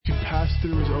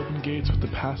through his open gates with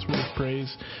the password of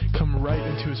praise, come right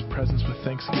into his presence with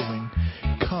thanksgiving.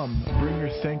 Come, bring your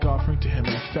thank offering to him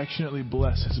and affectionately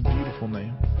bless his beautiful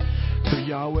name. For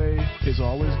Yahweh is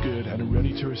always good and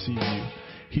ready to receive you.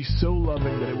 He's so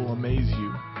loving that it will amaze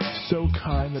you, so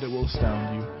kind that it will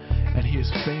astound you, and he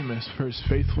is famous for his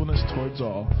faithfulness towards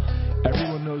all.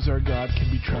 Everyone knows our God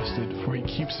can be trusted, for he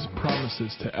keeps his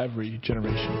promises to every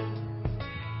generation.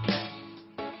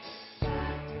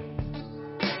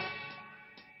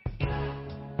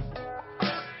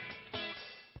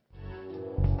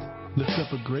 Lift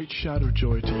up a great shout of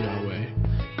joy to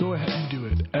Yahweh. Go ahead and do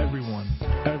it, everyone,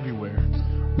 everywhere.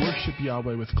 Worship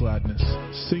Yahweh with gladness.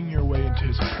 Sing your way into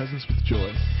his presence with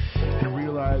joy. And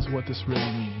realize what this really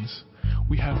means.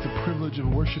 We have the privilege of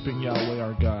worshiping Yahweh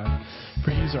our God,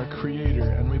 for he is our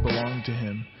creator and we belong to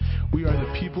him. We are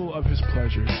the people of his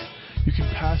pleasure. You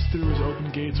can pass through his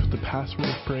open gates with the password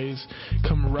of praise,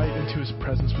 come right into his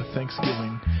presence with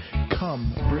thanksgiving.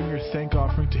 Come, bring your thank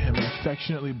offering to him and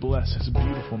affectionately bless his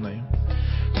beautiful name.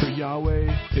 For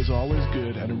Yahweh is always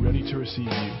good and ready to receive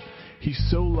you. He's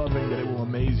so loving that it will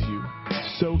amaze you,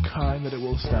 so kind that it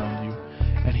will astound you,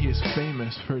 and he is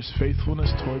famous for his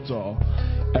faithfulness towards all.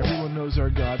 Everyone knows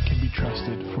our God can be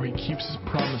trusted, for he keeps his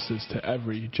promises to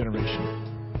every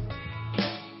generation.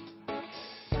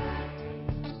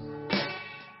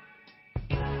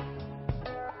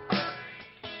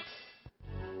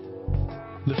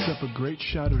 Lift up a great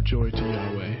shout of joy to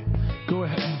Yahweh. Go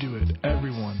ahead and do it,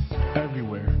 everyone,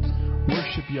 everywhere.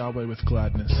 Worship Yahweh with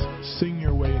gladness. Sing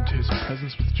your way into his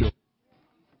presence with joy.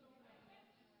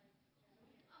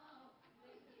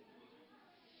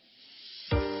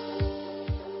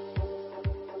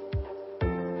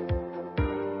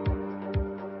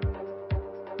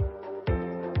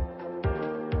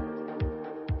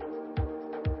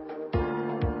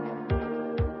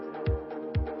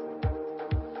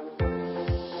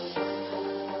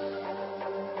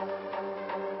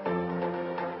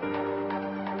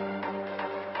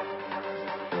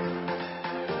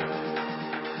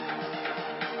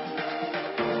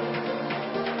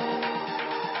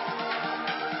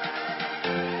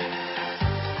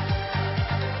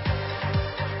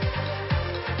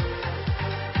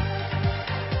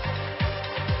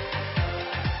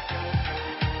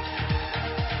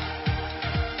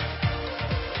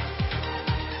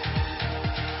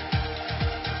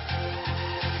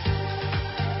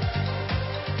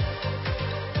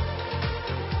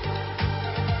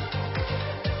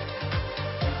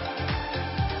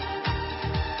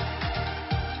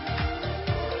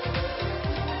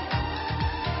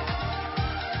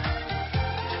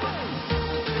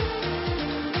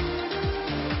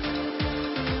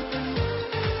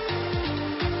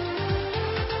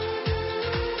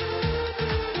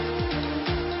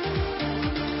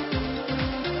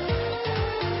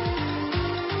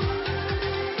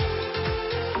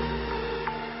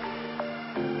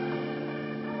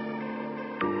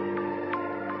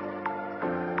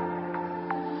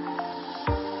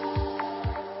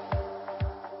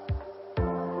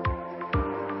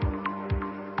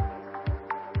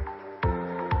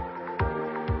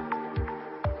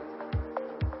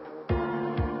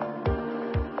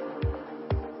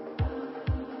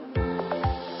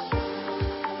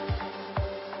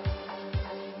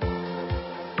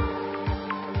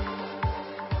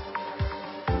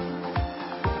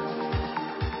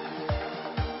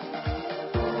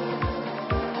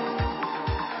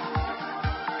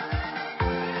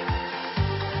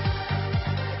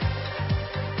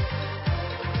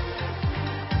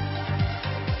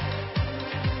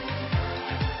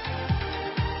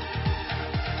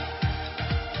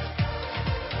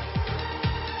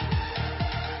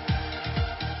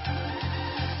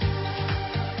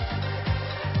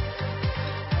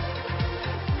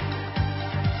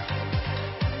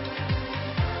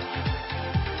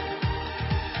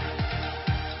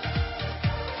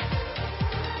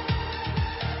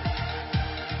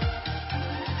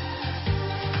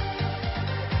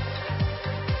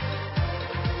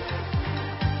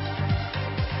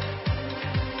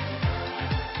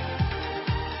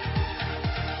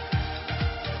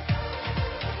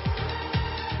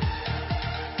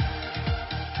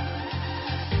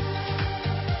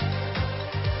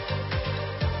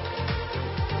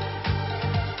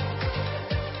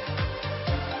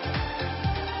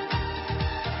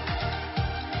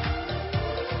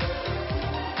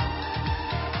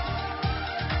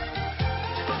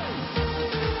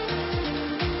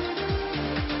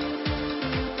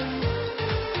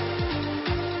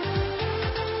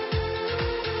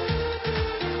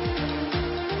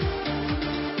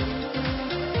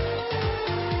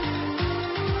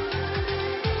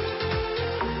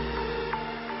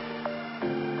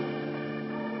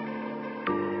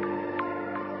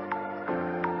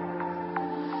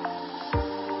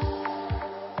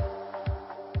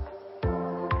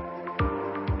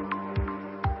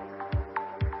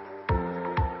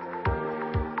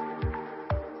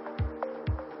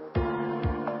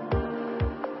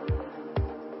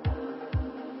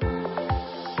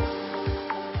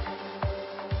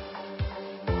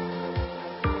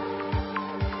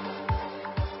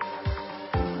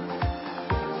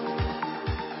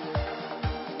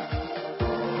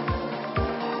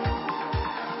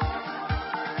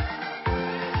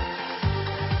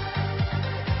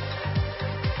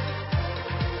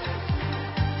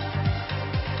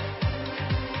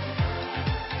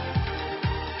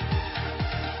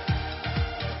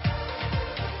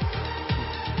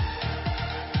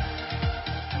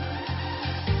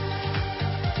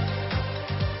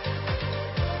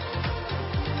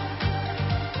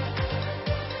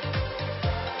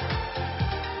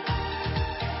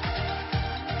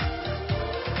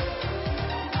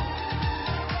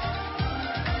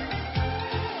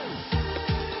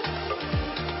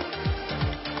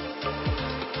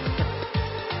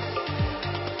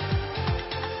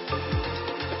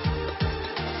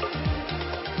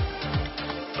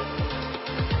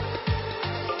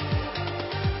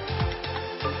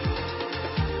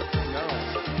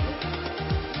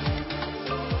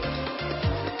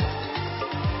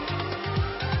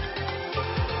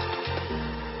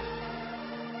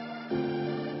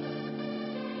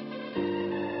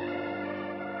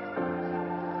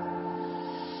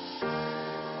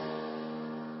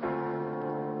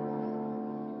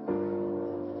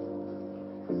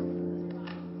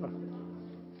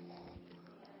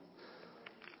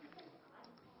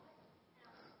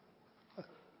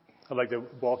 I'd like to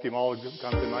welcome all to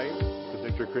come tonight to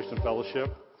Victory Christian Fellowship.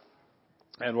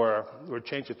 And we're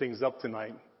changing things up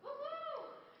tonight.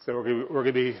 So we're going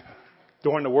to be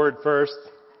doing the word first,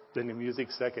 then the music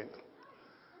second.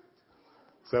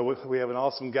 So we have an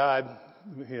awesome God.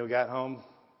 Got home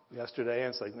yesterday,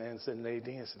 and it's like, man, said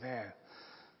Nadine, I said, man,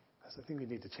 I think we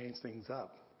need to change things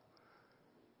up.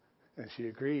 And she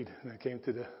agreed. And I came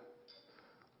to the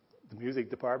music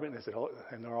department, and they said, oh,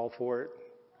 and they're all for it.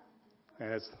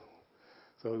 And it's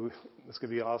going to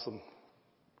be awesome.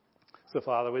 So,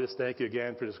 Father, we just thank you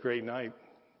again for this great night,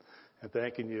 and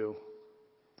thanking you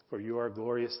for you are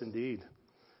glorious indeed.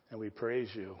 And we praise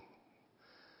you,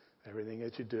 everything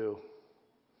that you do.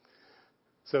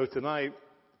 So tonight,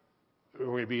 we're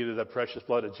going to be into the precious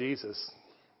blood of Jesus.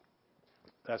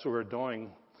 That's what we're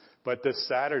doing. But this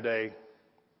Saturday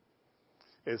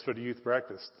is for the youth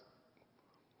breakfast.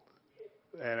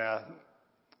 And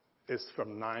it's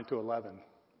from 9 to 11.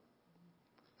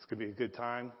 It's going to be a good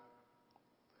time.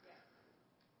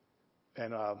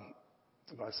 And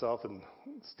myself and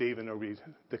Stephen will be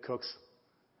the cooks.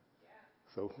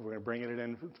 So we're going to bring it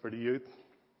in for the youth.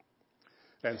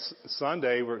 And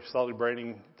Sunday, we're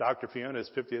celebrating Dr.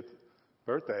 Fiona's 50th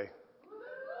birthday.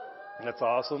 And that's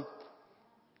awesome.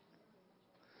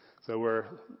 So we're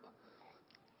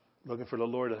looking for the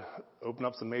Lord to open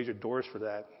up some major doors for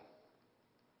that.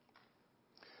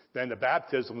 Then the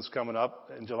baptism is coming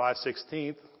up on July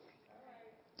 16th.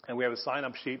 And we have a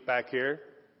sign-up sheet back here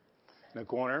in the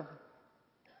corner.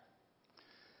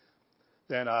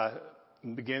 Then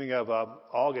in the beginning of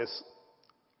August,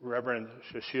 Reverend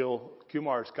Shashil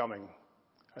Kumar is coming,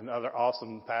 another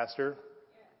awesome pastor.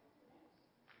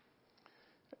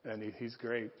 And he's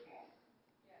great.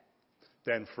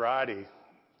 Then Friday,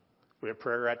 we have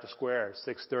prayer at the square,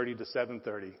 6:30 to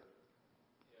 7:30.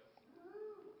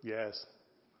 Yes,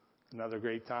 another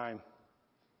great time.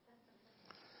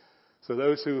 So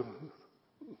those who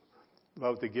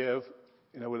love to give,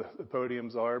 where the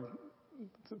podiums are,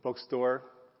 the bookstore,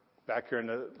 back here in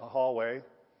the hallway.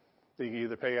 You can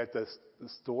either pay at the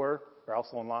store or else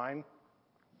online.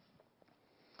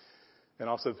 And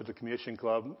also for the Commission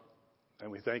Club.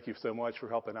 And we thank you so much for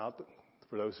helping out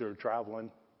for those who are traveling.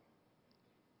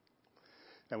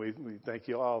 And we thank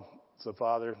you all. So,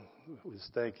 Father, we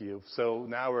just thank you. So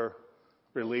now we're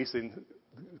releasing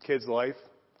Kids Life.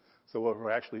 So we're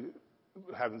actually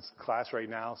having class right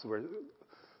now. So we're going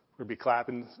to be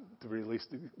clapping to release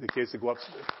the kids to go up.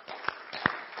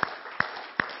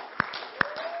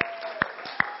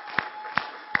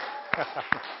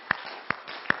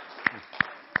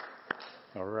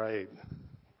 All right.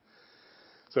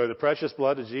 So the precious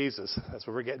blood of Jesus, that's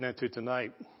what we're getting into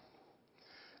tonight.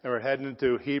 And we're heading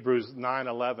into Hebrews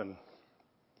 9:11.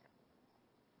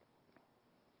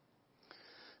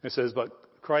 It says, but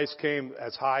Christ came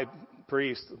as high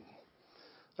priest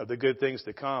of the good things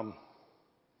to come.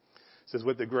 It says,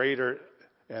 with the greater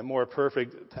and more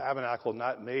perfect tabernacle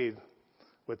not made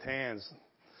with hands.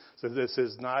 So this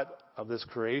is not of this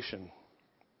creation.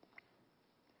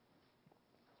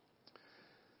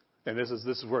 And this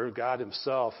is where God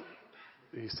himself,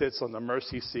 he sits on the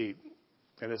mercy seat.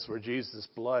 And this is where Jesus'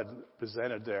 blood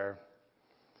presented there.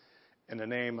 And the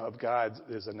name of God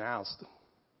is announced.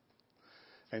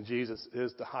 And Jesus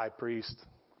is the high priest.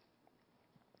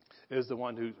 Is the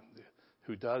one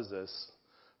who does this.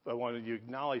 But when you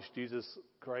acknowledge Jesus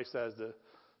Christ as the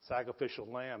sacrificial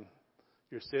lamb,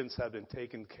 your sins have been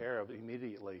taken care of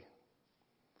immediately.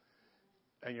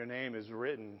 And your name is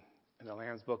written in the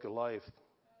Lamb's Book of Life.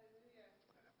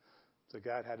 So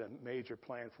God had a major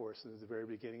plan for us since the very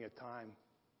beginning of time.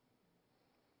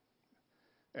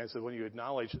 And so when you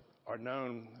acknowledge or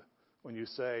known, when you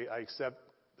say, I accept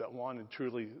that one and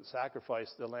truly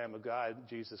sacrificed the Lamb of God,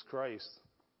 Jesus Christ.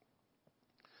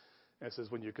 And it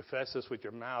says when you confess this with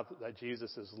your mouth that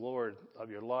Jesus is Lord of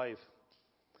your life,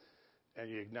 and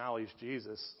you acknowledge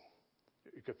Jesus,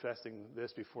 you're confessing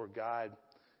this before God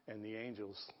and the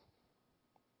angels.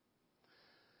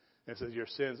 And it says your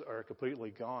sins are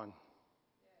completely gone.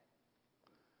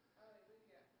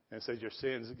 And it says your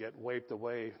sins get wiped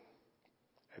away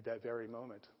at that very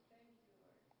moment.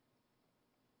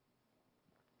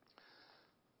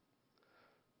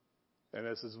 And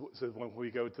this is so when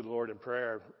we go to the Lord in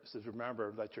prayer, it says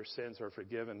remember that your sins are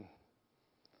forgiven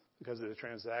because of the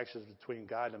transactions between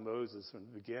God and Moses from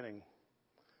the beginning.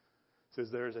 It says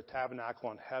there is a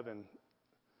tabernacle in heaven,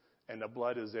 and the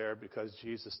blood is there because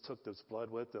Jesus took this blood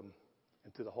with him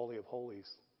into the Holy of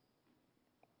Holies.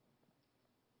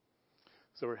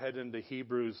 So we're heading into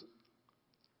Hebrews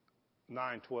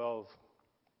 9:12.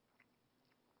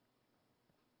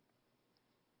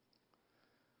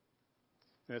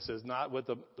 And it says, not with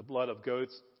the blood of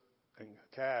goats and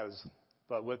calves,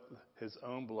 but with his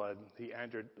own blood, he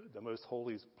entered the most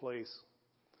holy place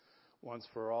once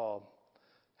for all,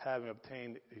 having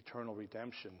obtained eternal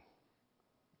redemption.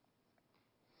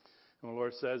 And the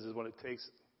Lord says is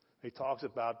he talks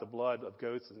about the blood of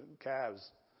goats and calves,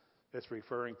 it's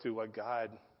referring to what God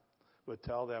would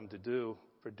tell them to do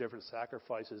for different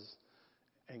sacrifices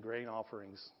and grain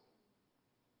offerings.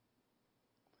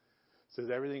 So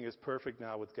everything is perfect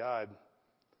now with God,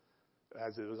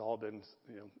 as it has all been,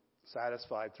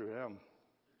 satisfied through him.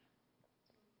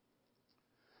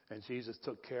 And Jesus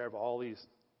took care of all these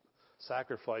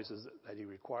sacrifices that he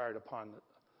required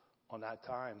on that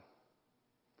time.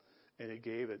 And he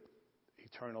gave it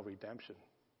eternal redemption.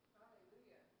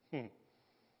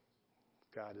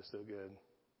 God is so good.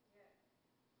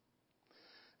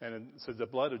 And so the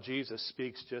blood of Jesus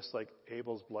speaks just like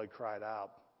Abel's blood cried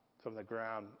out from the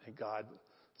ground. And God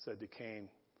said to Cain,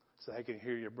 so I can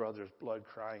hear your brother's blood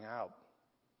crying out.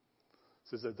 It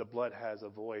says that the blood has a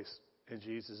voice, and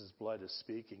Jesus' blood is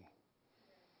speaking.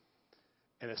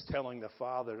 And it's telling the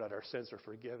Father that our sins are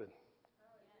forgiven.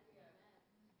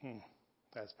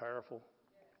 That's powerful.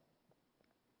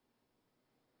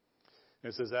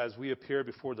 And it says, as we appear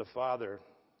before the Father,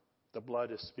 the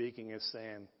blood is speaking and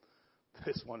saying,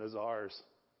 this one is ours.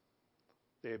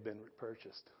 They have been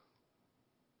purchased.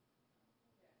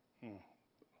 Wow.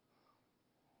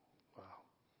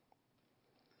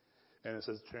 And it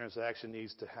says transaction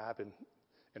needs to happen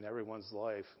in everyone's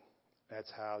life.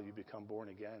 That's how you become born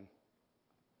again.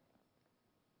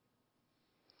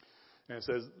 And it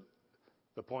says,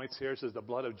 the points here says the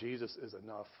blood of Jesus is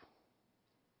enough.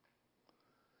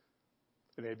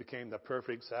 And they became the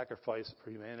perfect sacrifice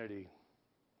for humanity.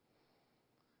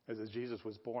 As Jesus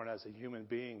was born as a human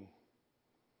being,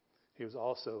 he was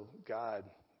also God.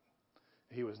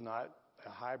 He was not a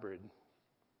hybrid.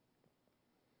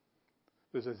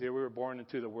 This is here we were born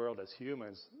into the world as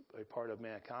humans, a part of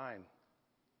mankind.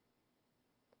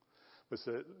 But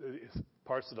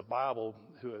parts of the Bible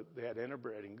they had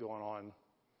interbreeding going on.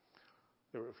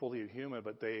 They were fully human,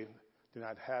 but they did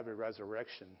not have a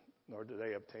resurrection, nor did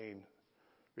they obtain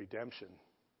redemption.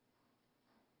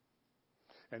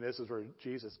 And this is where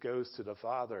Jesus goes to the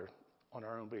Father on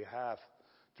our own behalf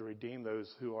to redeem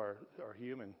those who are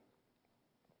human.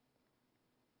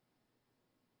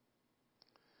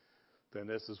 Then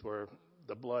this is where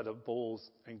the blood of bulls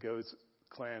and goats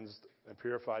cleansed and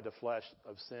purified the flesh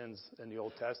of sins in the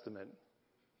Old Testament.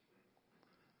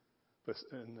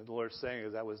 And the Lord's saying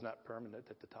is that was not permanent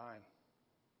at the time.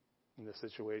 In the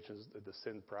situations, the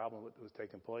sin problem that was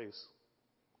taking place.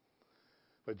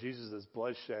 But Jesus'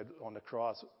 bloodshed on the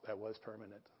cross, that was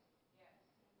permanent.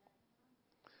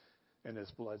 Yes. And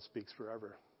his blood speaks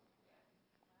forever.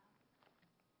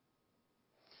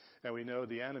 Yes. And we know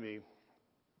the enemy,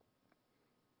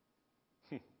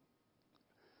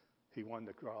 he won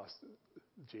the cross,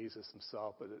 Jesus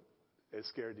himself, but it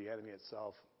scared the enemy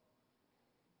itself.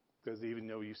 Because even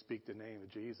though you speak the name of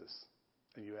Jesus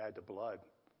and you add the blood,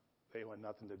 they want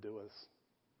nothing to do with us.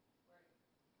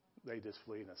 They just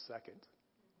flee in a second.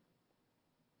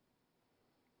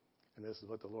 And this is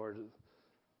what the Lord,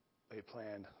 they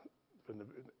planned.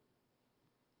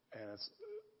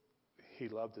 He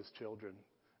loved his children.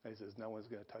 And he says, no one's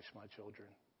going to touch my children.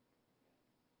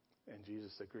 And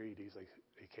Jesus agreed.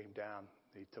 He came down.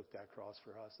 He took that cross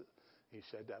for us. He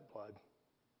shed that blood.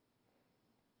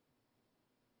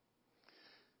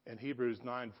 In Hebrews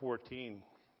 9:14,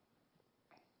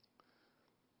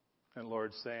 and the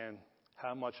Lord's saying,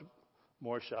 how much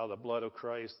more shall the blood of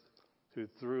Christ, who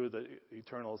through the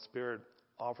eternal Spirit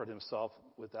offered himself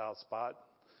without spot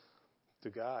to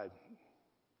God.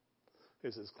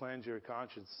 It says, cleanse your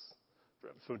conscience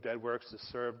from dead works to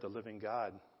serve the living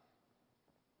God.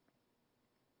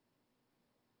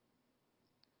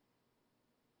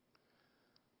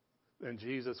 And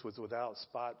Jesus was without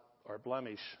spot or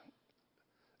blemish,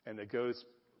 and the goats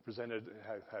presented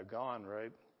had gone,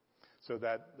 right? So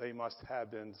that they must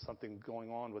have been something going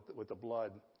on with the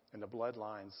blood and the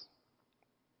bloodlines.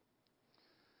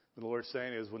 The Lord's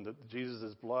saying is when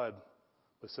Jesus' blood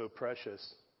was so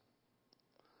precious,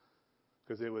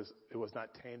 because it was not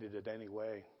tainted in any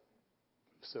way,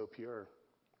 so pure.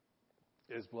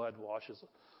 His blood washes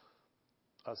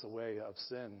us away of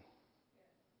sin.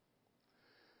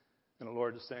 And the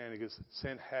Lord is saying because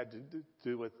sin had to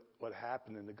do with what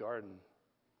happened in the garden.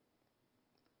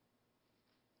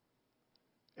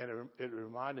 And it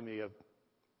reminded me of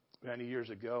many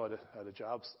years ago at a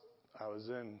job I was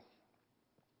in.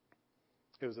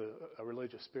 It was a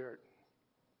religious spirit.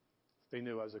 They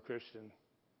knew I was a Christian.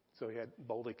 So he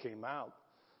boldly came out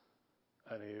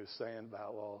And he was saying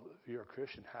about, well, if you're a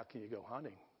Christian, how can you go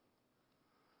hunting?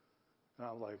 And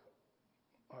I'm like,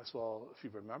 I said, well, if you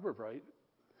remember right,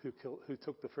 who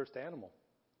took the first animal?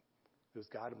 It was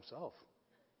God himself.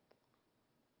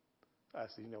 I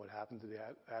said, you know what happened to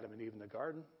Adam and Eve in the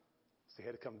garden? So they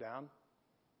had to come down,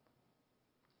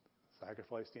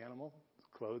 sacrifice the animal,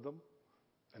 clothe them,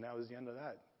 and that was the end of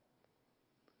that.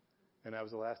 And that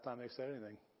was the last time they said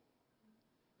anything.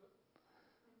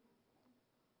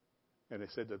 And they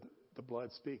said that the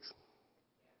blood speaks.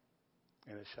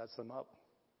 And it shuts them up.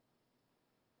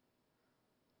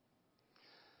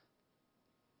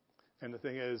 And the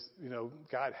thing is,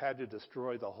 God had to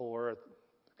destroy the whole earth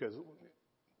because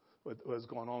what was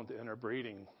going on with the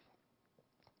interbreeding.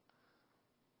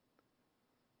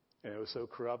 And it was so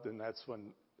corrupt, and that's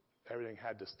when everything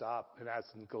had to stop. And that's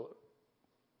in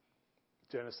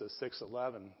Genesis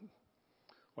 6:11,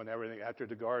 when everything, after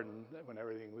the garden, when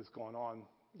everything was going on,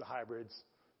 the hybrids,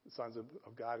 the sons of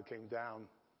God came down,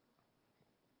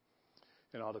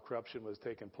 and all the corruption was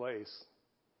taking place.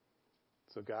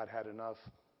 So God had enough.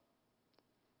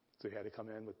 So he had to come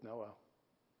in with Noah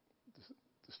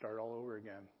to start all over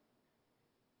again.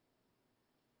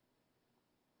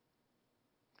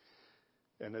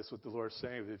 And that's what the Lord's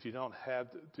saying. If you don't have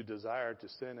to desire to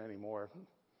sin anymore,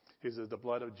 he says the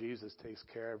blood of Jesus takes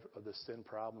care of the sin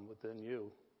problem within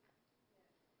you.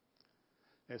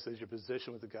 And it says your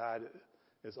position with God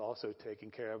is also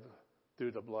taken care of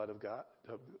through the blood of God,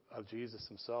 of Jesus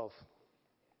himself.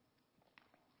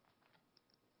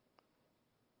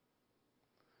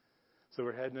 So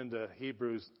we're heading into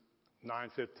Hebrews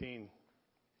 9:15.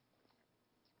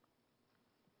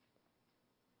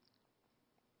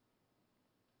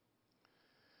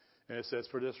 And it says,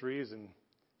 for this reason,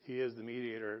 he is the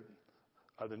mediator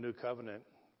of the new covenant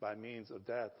by means of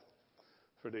death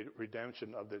for the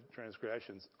redemption of the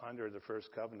transgressions under the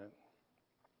first covenant.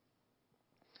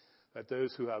 That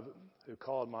those who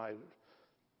called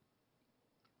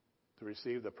to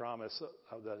receive the promise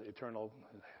of the eternal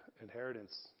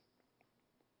inheritance.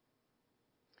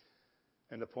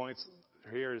 And the points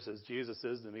here is Jesus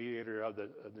is the mediator of the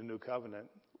new covenant,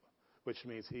 which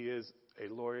means he is a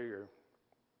lawyer.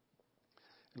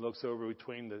 He looks over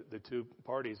between the two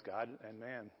parties, God and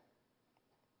man.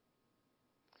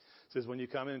 It says when you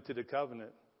come into the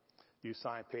covenant, you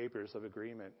sign papers of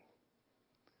agreement.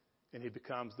 And he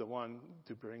becomes the one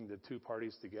to bring the two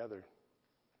parties together.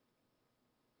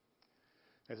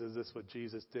 It says this is what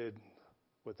Jesus did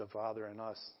with the Father and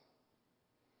us.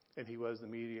 And he was the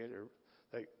mediator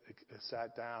that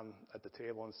sat down at the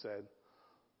table and said,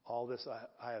 all this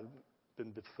I have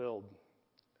been fulfilled.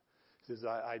 He says,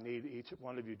 I need each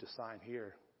one of you to sign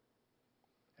here.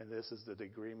 And this is the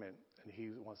agreement. And he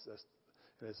wants us,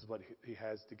 and this is what he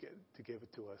has to give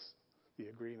it to us. The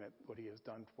agreement, what he has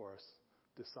done for us,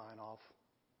 to sign off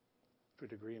for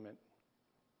the agreement.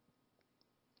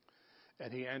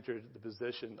 And he entered the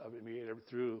position of a mediator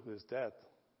through his death.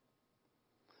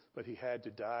 But he had to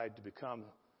die to become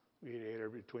mediator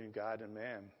between God and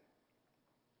man.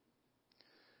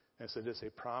 And so this is a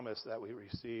promise that we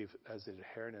receive as an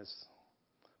inheritance,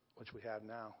 which we have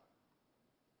now.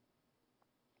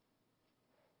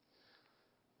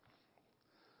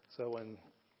 So when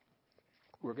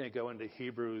we're going to go into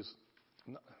Hebrews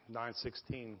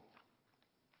 9:16. It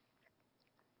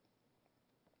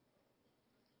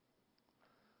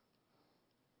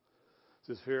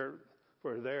says here,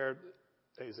 for there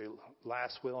is a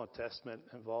last will and testament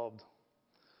involved,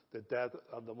 the death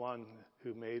of the one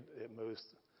who made it most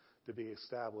to be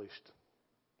established.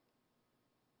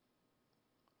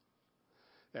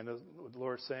 And what the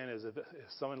Lord's saying is if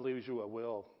someone leaves you a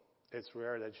will, it's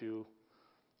rare that you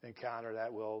encounter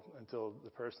that will until the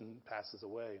person passes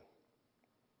away.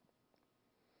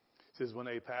 It says when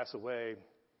they pass away,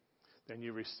 then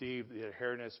you receive the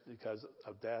inheritance because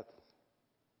of death.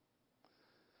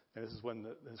 And this is when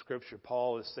in Scripture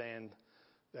Paul is saying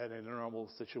that in a normal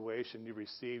situation you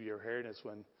receive your inheritance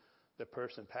when the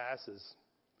person passes,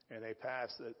 and they pass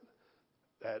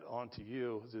that on to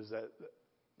you. Is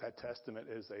that testament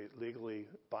is a legally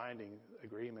binding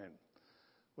agreement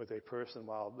with a person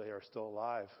while they are still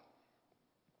alive.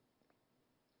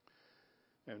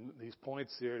 And these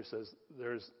points here says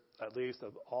there's at least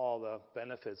of all the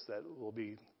benefits that will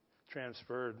be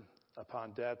transferred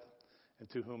upon death and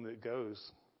to whom it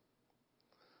goes.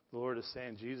 The Lord is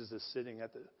saying Jesus is sitting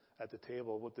at the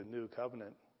table with the new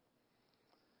covenant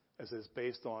as is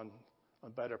based on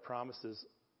better promises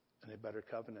and a better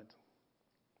covenant.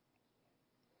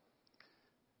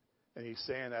 And he's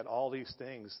saying that all these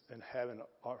things in heaven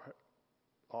are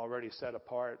already set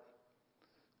apart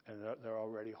and they're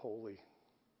already holy.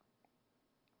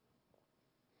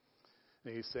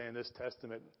 And he's saying this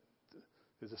testament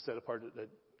is a set apart that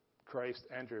Christ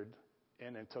entered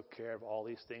in and took care of all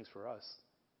these things for us.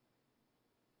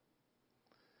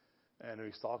 And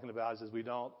he's talking about is we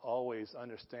don't always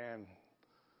understand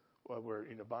what we're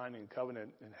binding covenant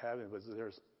in heaven, but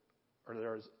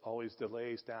there's always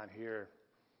delays down here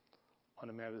on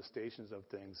the manifestations of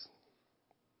things.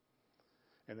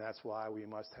 And that's why we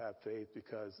must have faith,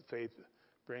 because faith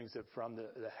brings it from the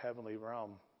heavenly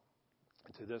realm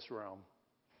into this realm.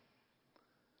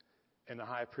 And the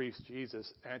high priest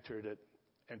Jesus entered it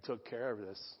and took care of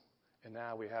this. And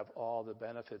now we have all the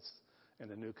benefits in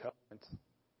the new covenant.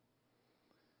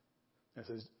 And it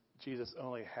says Jesus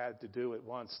only had to do it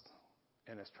once,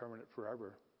 and it's permanent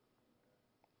forever.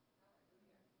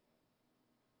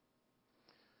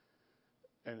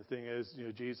 And the thing is,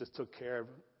 Jesus took care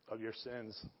of your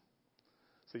sins,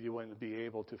 so you wouldn't be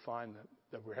able to find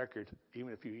the record,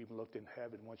 even if you even looked in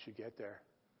heaven once you get there.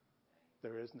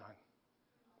 There is none.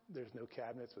 There's no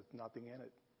cabinets with nothing in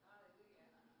it,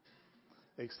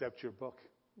 except your book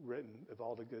written of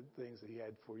all the good things that he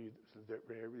had for you from the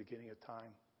very beginning of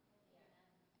time.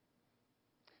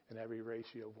 And every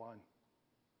ratio of one.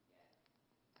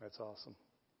 That's awesome.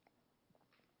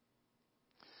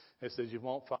 It says you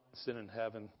won't find sin in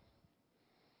heaven.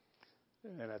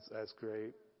 And that's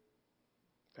great.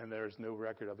 And there's no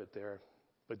record of it there.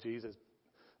 But Jesus,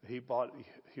 he bought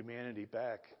humanity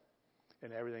back,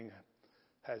 and everything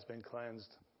has been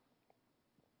cleansed.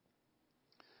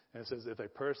 And it says if a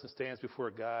person stands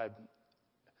before God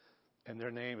and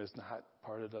their name is not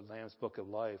part of the Lamb's Book of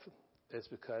Life, it's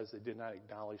because they did not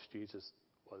acknowledge Jesus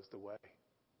was the way.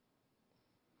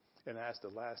 And that's the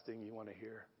last thing you want to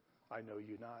hear. I know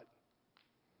you not.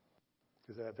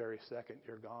 Because that very second,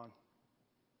 you're gone.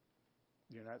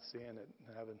 You're not seeing it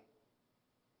in heaven.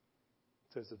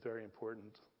 So it's very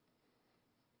important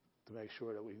to make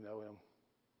sure that we know him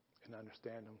and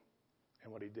understand him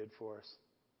and what he did for us.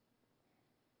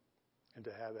 And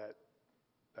to have that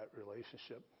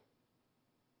relationship.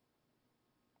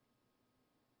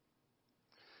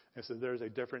 And so there's a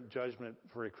different judgment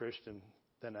for a Christian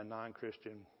than a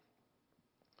non-Christian.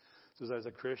 So as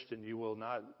a Christian, you will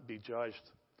not be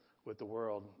judged with the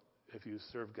world if you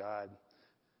serve God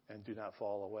and do not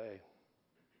fall away.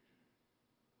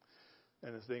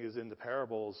 And the thing is, in the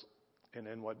parables and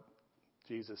in what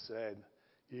Jesus said,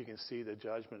 you can see the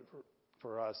judgment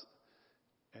for us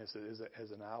as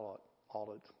an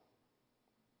audit.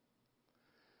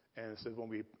 And it says when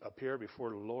we appear before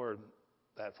the Lord,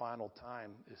 that final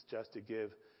time is just to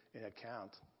give an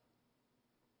account.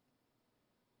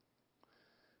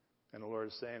 And the Lord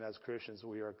is saying, as Christians,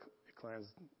 we are cleansed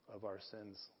of our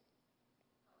sins.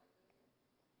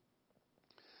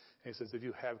 And he says, if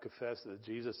you have confessed that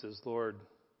Jesus is Lord,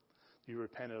 you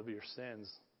repented of your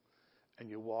sins, and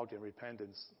you walked in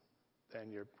repentance, then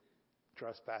your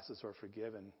trespasses are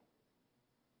forgiven.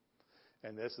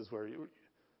 And this is where you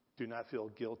do not feel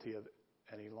guilty of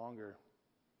any longer.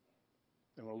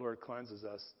 And when the Lord cleanses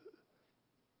us,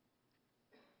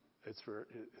 it's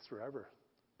forever.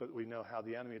 But we know how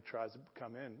the enemy tries to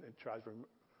come in and tries to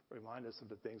remind us of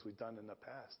the things we've done in the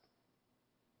past.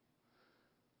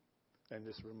 And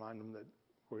just remind them that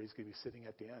where he's going to be sitting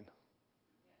at the end.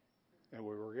 And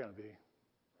where we're going to be.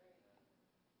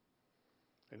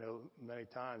 I know many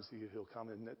times he'll come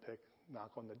and nitpick,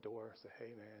 knock on the door, say,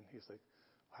 hey man, he's like,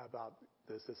 how about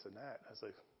this, and that? I was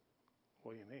like,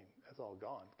 what do you mean? That's all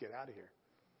gone. Get out of here.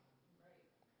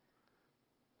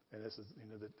 And this is,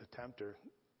 the tempter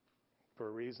for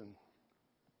a reason.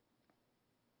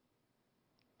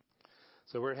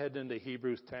 So we're heading into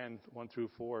Hebrews 10, 1 through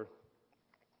 4.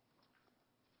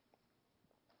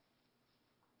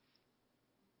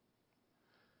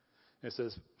 It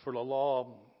says, for the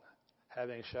law,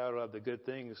 having a shadow of the good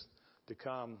things to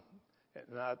come, and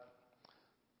not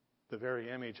the very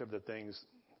image of the things,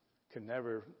 can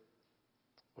never,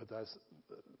 with us,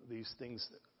 these things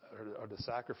are the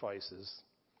sacrifices,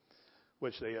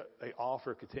 which they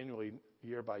offer continually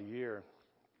year by year,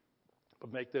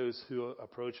 but make those who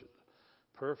approach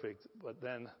perfect. But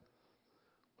then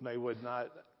they would not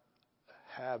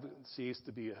have ceased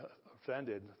to be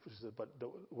offended. But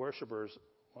the worshipers,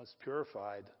 once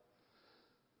purified,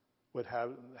 would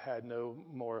have had no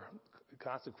more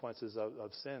consequences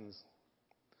of sins.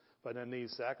 But in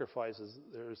these sacrifices,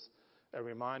 there's a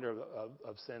reminder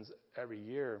of sins every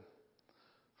year.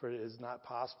 For it is not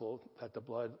possible that the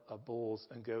blood of bulls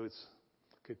and goats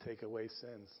could take away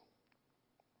sins.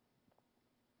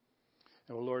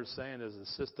 And what the Lord is saying is the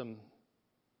system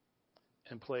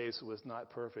in place was not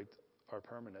perfect or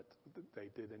permanent. They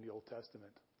did in the Old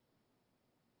Testament.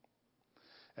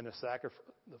 And the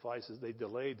sacrifices, they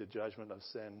delayed the judgment of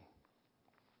sin.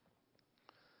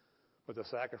 But the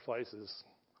sacrifices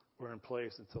were in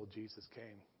place until Jesus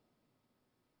came.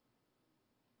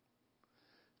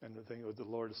 And the thing what the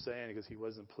Lord is saying is he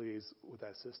wasn't pleased with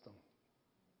that system.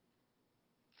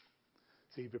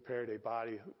 So he prepared a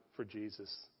body for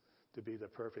Jesus to be the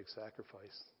perfect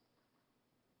sacrifice.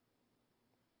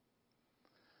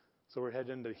 So we're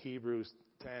heading into Hebrews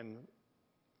 10,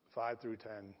 5 through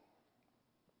 10.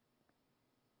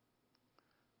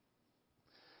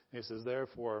 And he says,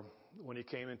 therefore, when he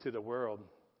came into the world,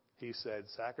 he said,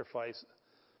 sacrifice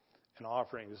and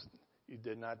offerings you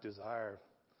did not desire,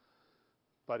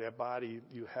 but a body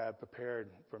you have prepared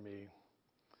for me.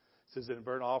 It says, in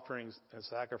burnt offerings and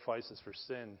sacrifices for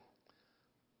sin,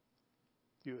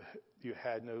 you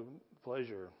had no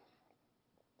pleasure.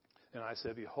 And I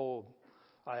said, behold,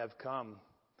 I have come.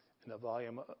 In the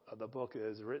volume of the book it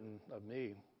is written of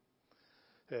me,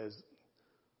 as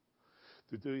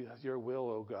to do your will,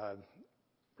 O God,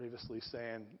 previously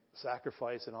saying,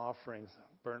 sacrifice and offerings,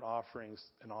 burnt offerings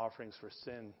and offerings for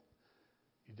sin,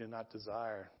 you did not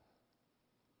desire,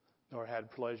 nor had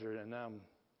pleasure in them,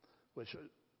 which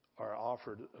are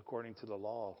offered according to the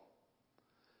law.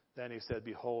 Then he said,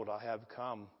 behold, I have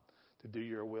come to do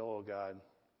your will, O God.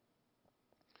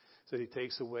 So he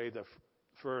takes away the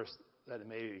first that it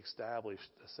may establish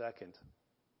the second.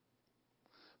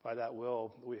 By that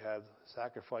will, we have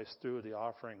sacrificed through the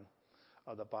offering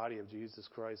of the body of Jesus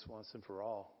Christ once and for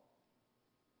all.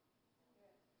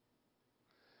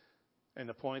 And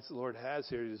the points the Lord has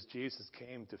here is Jesus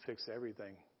came to fix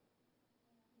everything.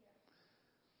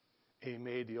 He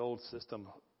made the old system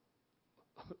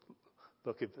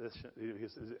look efficient.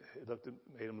 It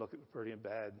made him look pretty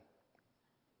bad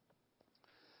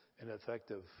and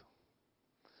effective.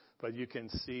 But you can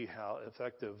see how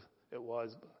effective it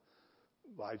was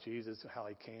by Jesus, how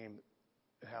he came,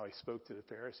 and how he spoke to the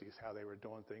Pharisees, how they were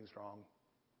doing things wrong.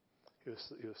 He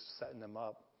was setting them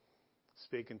up,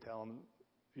 speaking, telling them,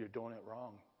 you're doing it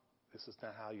wrong. This is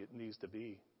not how it needs to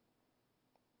be.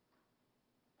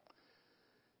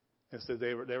 And so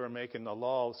they were making the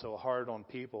law so hard on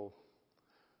people,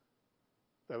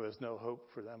 there was no hope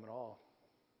for them at all.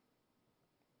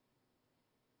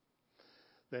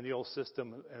 Then the old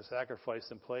system and sacrifice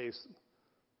in place,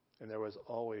 and there was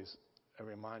always a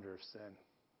reminder of sin.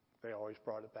 They always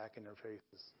brought it back in their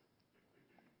faces.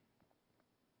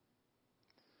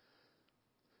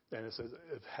 Then it says,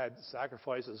 if had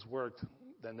sacrifices worked,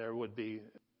 then there would be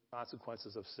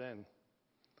consequences of sin.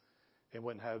 It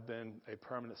wouldn't have been a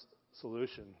permanent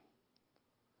solution,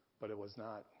 but it was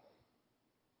not.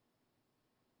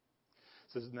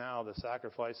 It says now the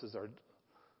sacrifices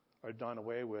are done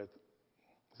away with.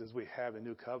 It says we have a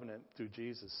new covenant through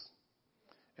Jesus,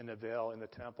 and the veil in the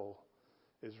temple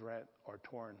is rent or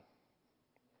torn.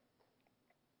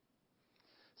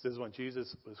 It says when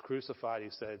Jesus was crucified, he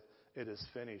said, it is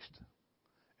finished,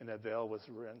 and the veil was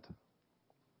rent.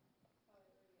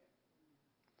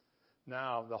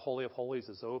 Now the Holy of Holies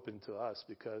is open to us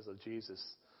because of Jesus,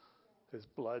 his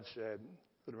blood shed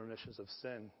for the remissions of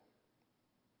sin.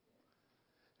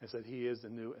 And said he is the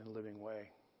new and living way.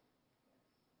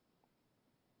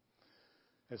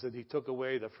 And said he took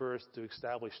away the first to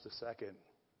establish the second.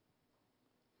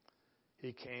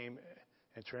 He came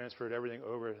and transferred everything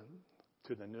over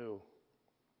to the new.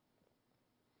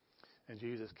 And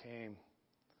Jesus came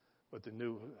with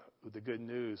the good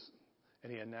news,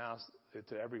 and he announced it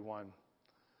to everyone.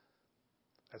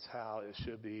 That's how it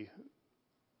should be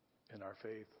in our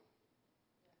faith.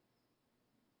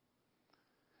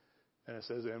 And it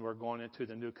says, and we're going into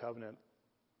the new covenant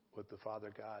with the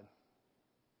Father God.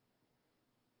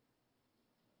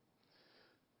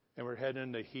 And we're heading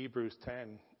into Hebrews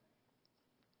 10,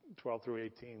 12 through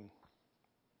 18.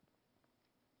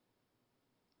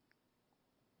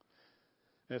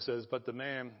 And it says, but the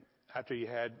man, after he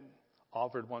had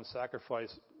offered one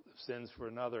sacrifice of sins for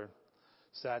another,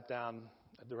 sat down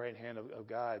at the right hand of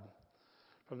God.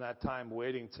 From that time,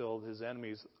 waiting till his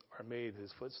enemies are made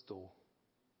his footstool.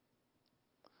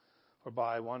 For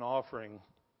by one offering,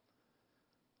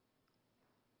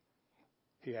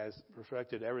 he has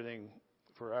perfected everything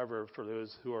forever for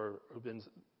those who have been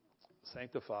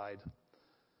sanctified.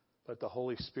 But the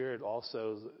Holy Spirit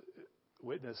also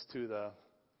witnessed to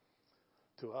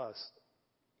us.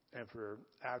 And for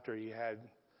after he had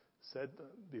said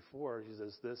before, he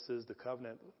says, this is the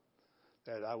covenant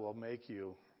that I will make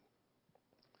you.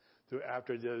 Through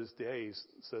after those days,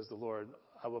 says the Lord,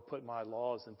 I will put my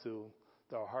laws into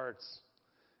their hearts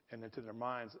and into their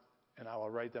minds, and I will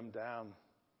write them down.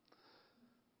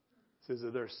 It says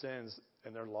that their sins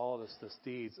and their lawlessness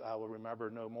deeds I will remember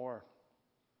no more.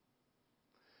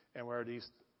 And where these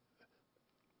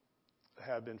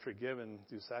have been forgiven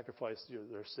through sacrifice,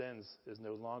 their sins is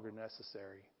no longer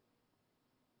necessary.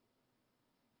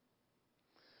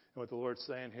 And what the Lord's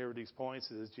saying here with these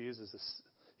points is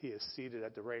He is seated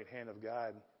at the right hand of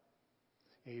God.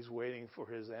 And He's waiting for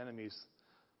His enemies.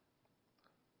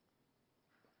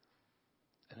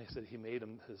 And He said He made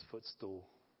them His footstool.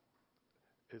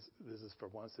 This is for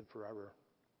once and forever.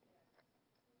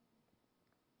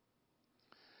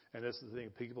 And this is the thing,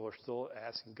 people are still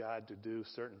asking God to do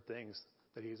certain things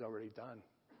that He's already done.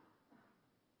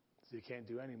 So He can't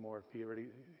do any more.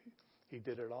 He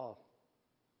did it all.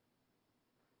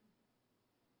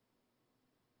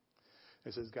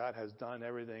 It says God has done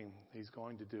everything He's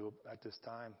going to do at this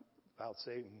time about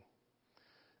Satan.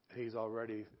 He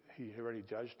already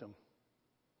judged him.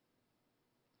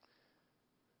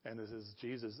 And this is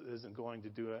Jesus isn't going to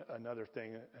do another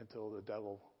thing until the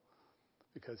devil,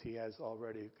 because He has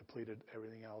already completed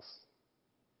everything else.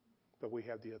 But we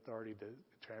have the authority to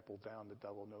trample down the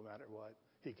devil no matter what.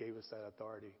 He gave us that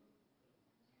authority.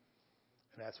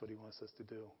 And that's what He wants us to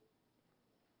do.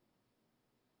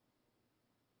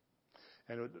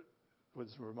 And it was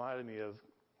reminded me of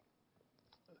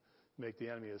make the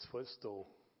enemy His footstool.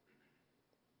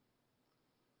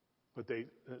 But in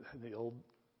the old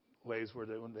ways where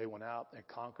when they went out and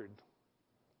conquered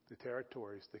the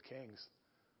territories, the kings,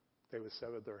 they would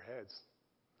sever their heads.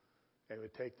 They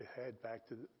would take the head back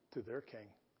to their king.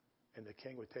 And the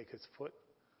king would take his foot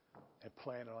and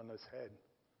plant it on his head.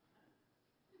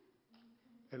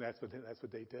 And that's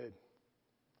what they did.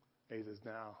 And He says,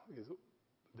 now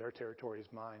their territory is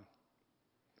mine.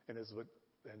 And this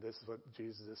is what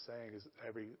Jesus is saying, is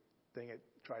everything that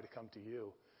tried to come to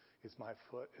you, is my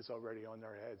foot is already on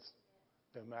their heads.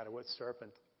 No matter what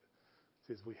serpent,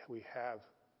 says we have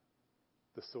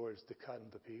the swords to cut them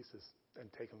to pieces and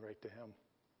take them right to Him.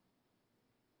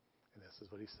 And this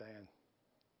is what He's saying.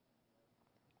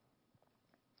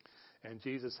 And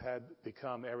Jesus had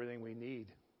become everything we need.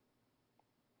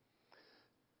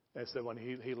 And so when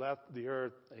he left the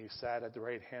earth and He sat at the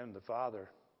right hand of the Father,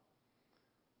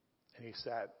 and He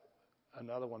sat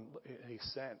another one, and He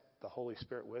sent the Holy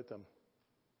Spirit with Him.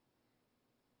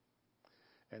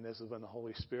 And this is when the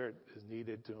Holy Spirit is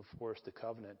needed to enforce the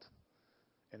covenant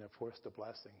and enforce the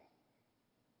blessing.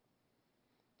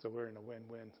 So we're in a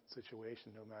win-win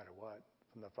situation no matter what,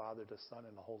 from the Father, the Son,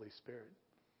 and the Holy Spirit.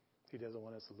 He doesn't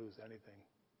want us to lose anything.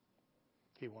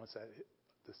 He wants that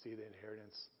to see the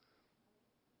inheritance.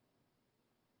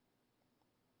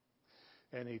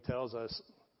 And He tells us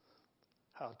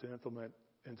how to implement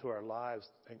into our lives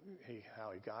and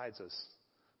how He guides us.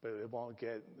 But it won't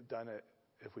get done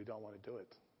if we don't want to do it.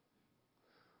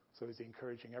 So He's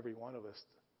encouraging every one of us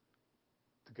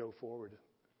to go forward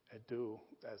and do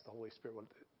as the Holy Spirit will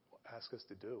ask us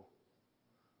to do.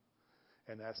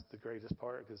 And that's the greatest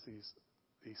part, because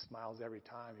He smiles every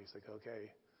time. He's like,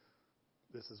 okay,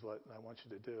 this is what I want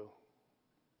you to do.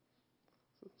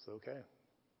 So it's okay.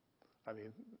 I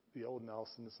mean, the old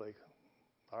Nelson is like,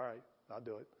 all right, I'll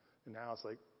do it. And now it's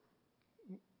like,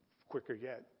 quicker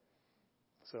yet.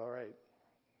 So, all right,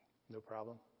 no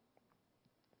problem.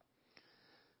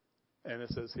 And it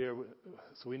says here,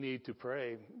 so we need to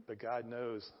pray, but God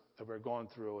knows that we're going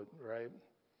through it, right?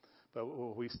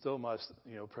 But we still must,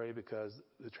 pray, because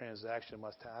the transaction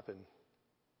must happen.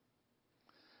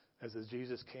 As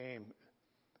Jesus came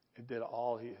and did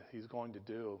all He's going to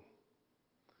do,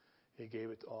 He gave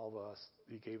it to all of us.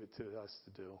 He gave it to us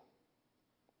to do.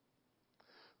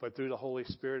 But through the Holy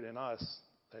Spirit in us,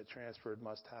 that transfer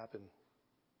must happen.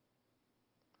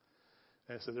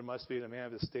 And so there must be a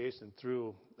manifestation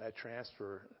through that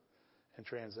transfer and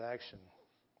transaction.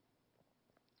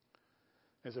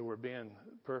 And so we're being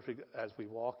perfect as we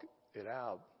walk it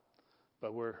out,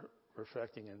 but we're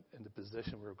perfecting in the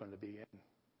position we're going to be in.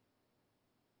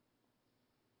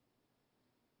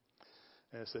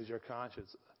 And it says your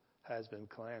conscience has been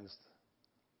cleansed,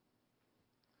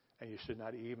 and you should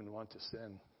not even want to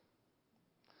sin.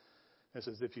 It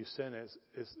says if you sin, it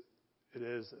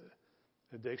is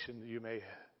addiction that you may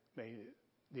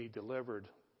need delivered,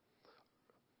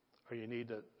 or you need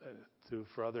to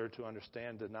further to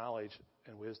understand the knowledge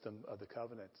and wisdom of the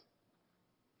covenant.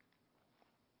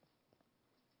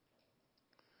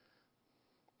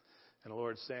 And the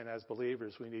Lord's saying, as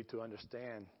believers, we need to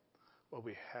understand what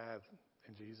we have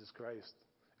in Jesus Christ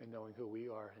and knowing who we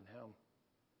are in Him.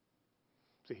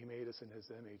 So He made us in His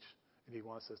image, and He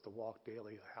wants us to walk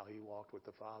daily how He walked with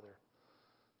the Father.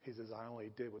 He says, I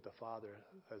only did what the Father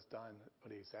has done,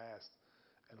 what He's asked.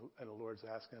 And the Lord's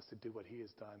asking us to do what He has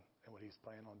done and what He's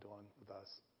planning on doing with us.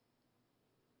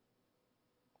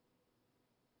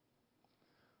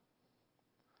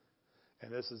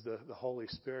 And this is the Holy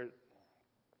Spirit.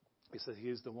 He said he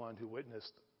is the one who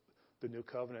witnessed the new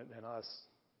covenant in us.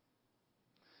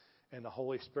 And the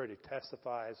Holy Spirit, he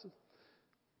testifies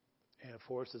and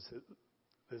enforces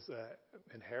this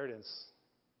inheritance.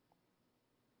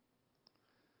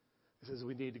 He says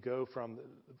we need to go from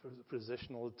the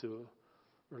positional to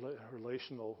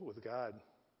relational with God.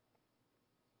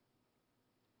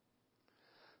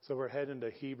 So we're heading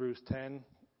to Hebrews 10,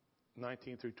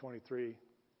 19 through 23.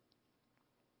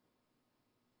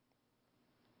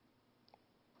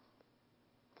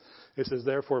 It says,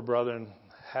 therefore, brethren,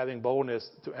 having boldness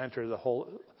to enter the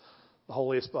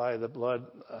holiest by the blood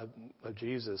of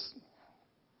Jesus,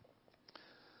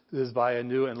 this is by a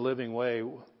new and living way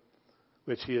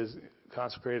which he has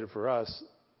consecrated for us,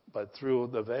 but through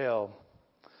the veil,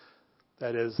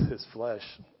 that is his flesh,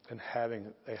 and having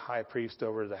a high priest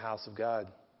over the house of God.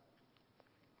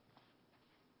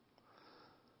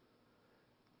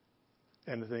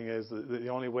 And the thing is, the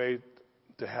only way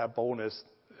to have boldness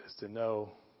is to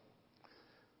know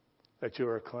that you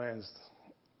are cleansed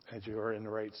and you are in the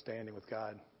right standing with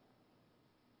God.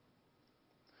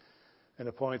 And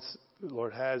the points the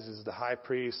Lord has is the high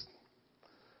priest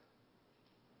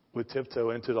would tiptoe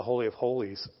into the Holy of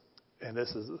Holies. And this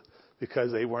is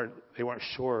because they weren't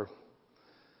sure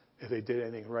if they did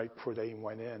anything right before they even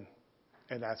went in.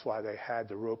 And that's why they had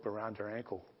the rope around their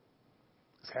ankle.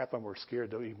 Because half of them were scared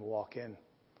to even walk in.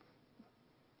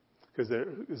 Because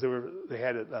they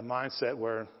had a mindset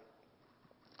where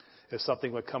if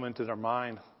something would come into their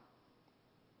mind,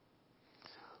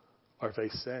 or if they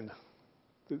sinned,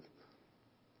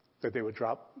 that they would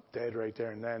drop dead right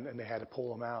there and then, and they had to pull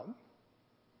them out.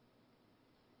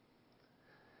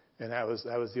 And that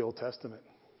was the Old Testament.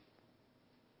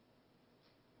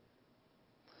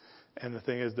 And the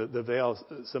thing is, the veil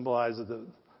symbolizes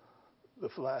the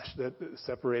flesh that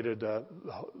separated the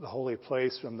holy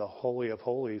place from the Holy of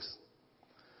Holies.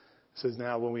 It says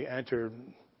now when we enter,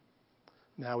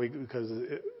 because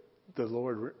the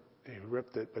Lord he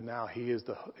ripped it, but now he is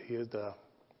the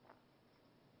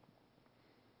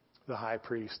high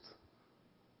priest.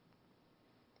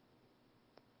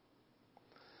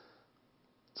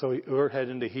 So we're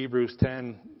heading to Hebrews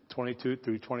 10, 22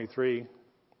 through 23.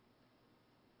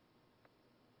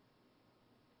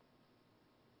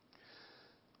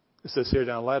 It says here,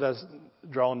 now let us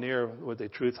draw near with a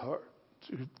true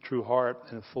heart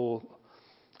and full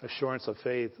assurance of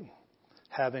faith,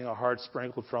 having our hearts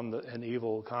sprinkled from an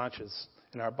evil conscience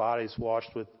and our bodies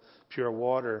washed with pure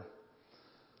water.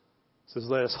 It says,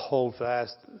 let us hold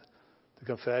fast the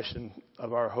confession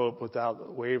of our hope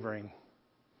without wavering.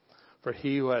 For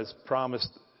he who has promised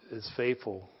is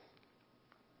faithful.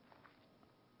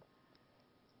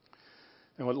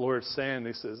 And what the Lord is saying,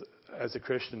 he says, as a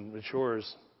Christian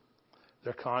matures,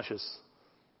 their conscience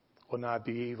will not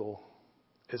be evil.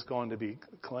 It's going to be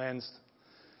cleansed,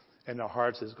 and their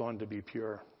hearts is going to be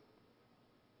pure.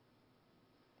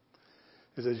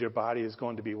 It says your body is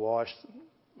going to be washed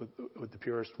with the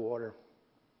purest water.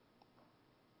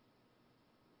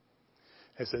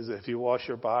 It says if you wash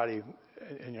your body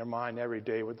and your mind every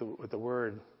day with the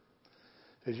Word,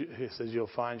 it says you'll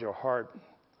find your heart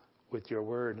with your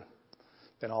Word.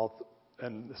 And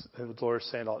the Lord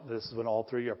is saying this is when all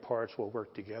three of your parts will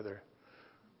work together.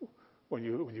 When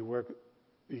you work,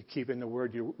 you keep in the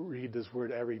Word, you read this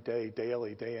Word every day,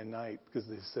 daily, day and night, because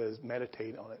it says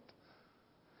meditate on it.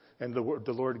 And the word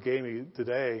the Lord gave me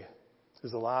today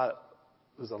is there's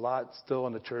a lot still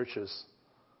in the churches.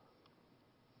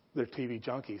 They're TV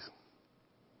junkies.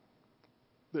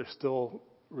 They're still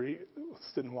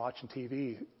sitting watching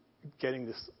TV, getting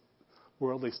this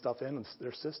worldly stuff in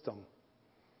their system.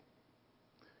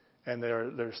 And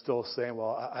they're still saying,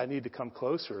 well, I need to come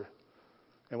closer.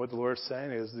 And what the Lord's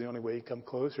saying is the only way you come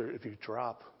closer if you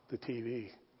drop the TV.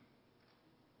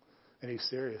 And he's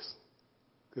serious.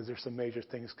 Because there's some major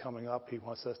things coming up. He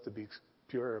wants us to be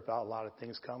pure about a lot of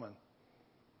things coming.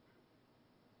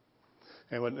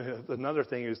 And another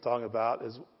thing he was talking about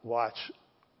is watch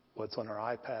what's on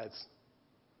our iPads.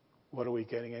 What are we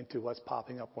getting into? What's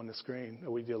popping up on the screen?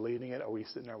 Are we deleting it? Or are we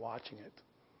sitting there watching it?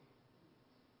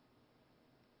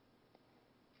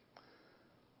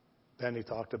 Then he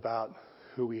talked about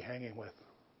who we hanging with.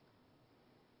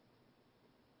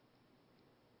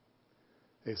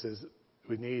 He says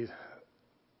we need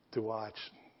to watch.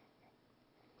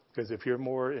 Because if you're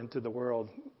more into the world,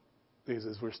 he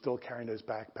says we're still carrying those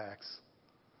backpacks.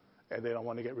 And they don't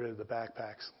want to get rid of the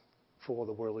backpacks full of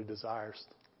the worldly desires.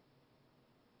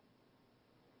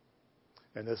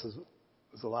 And there's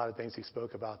a lot of things he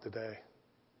spoke about today.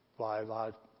 Why a lot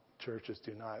of churches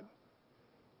do not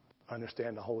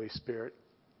understand the Holy Spirit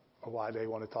or why they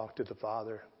want to talk to the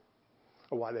Father,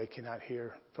 or why they cannot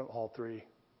hear from all three.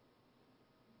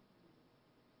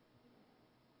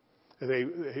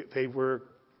 If they were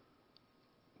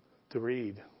to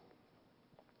read,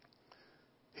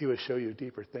 He would show you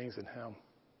deeper things in Him.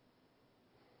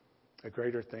 The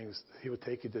greater things. He would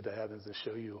take you to the heavens and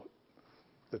show you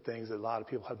the things that a lot of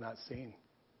people have not seen.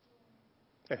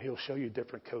 And He'll show you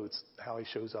different codes, how He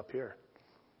shows up here.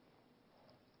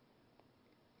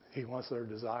 He wants our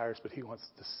desires, but He wants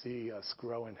to see us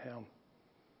grow in Him.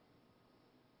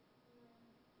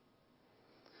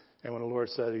 And when the Lord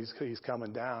said He's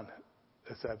coming down,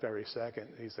 it's that very second.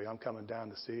 He's like, I'm coming down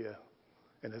to see you.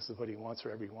 And this is what He wants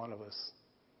for every one of us.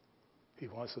 He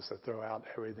wants us to throw out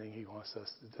everything He wants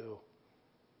us to do,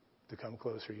 to come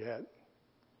closer yet.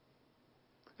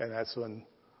 And that's when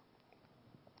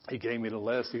He gave me the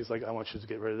list. He's like, I want you to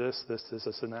get rid of this,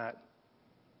 and that.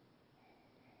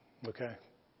 Okay.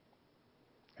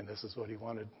 And this is what He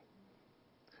wanted.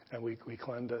 And we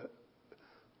cleaned it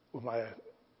with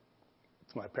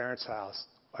my parents' house.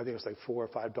 I think it was like 4 or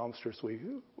 5 dumpsters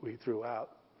we threw out.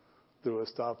 Threw us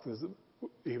stuff.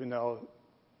 Even though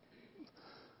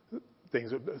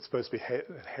things were supposed to be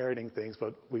inheriting things,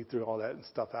 but we threw all that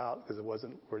stuff out because it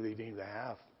wasn't worthy to even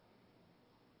have.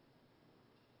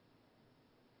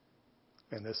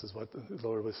 And this is what the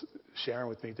Lord was sharing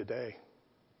with me today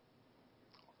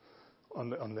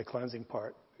on the cleansing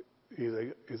part. He's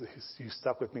like, you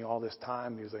stuck with me all this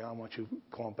time. He's like, I want you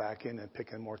going back in and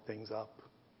picking more things up.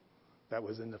 That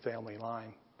was in the family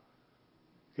line.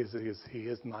 Because He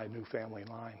is my new family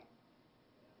line.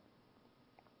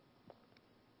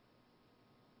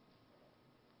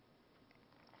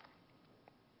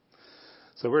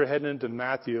 So we're heading into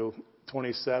Matthew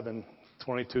 27,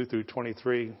 22 through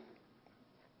 23.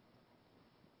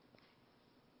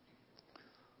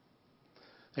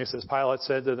 He says, Pilate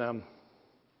said to them,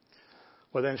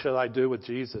 what then shall I do with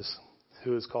Jesus,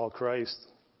 who is called Christ?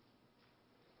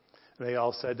 And they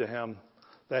all said to him,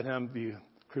 let Him be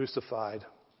crucified.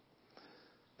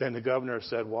 Then the governor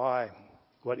said, why?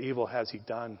 What evil has He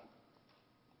done?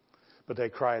 But they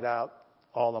cried out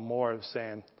all the more,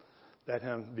 saying, let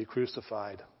Him be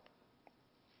crucified.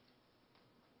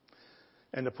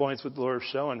 And the points what the Lord is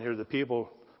showing here, the people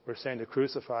were saying to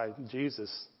crucify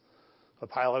Jesus.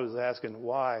 But Pilate was asking,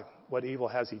 why? What evil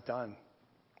has He done?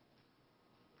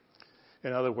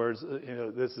 In other words,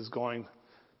 this is going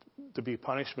to be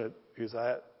punishment because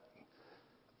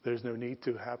there's no need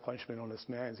to have punishment on this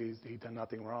man. He's done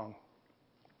nothing wrong.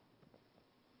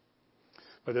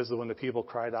 But this is when the people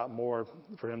cried out more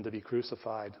for Him to be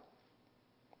crucified.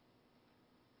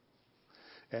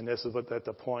 And this is at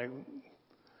the point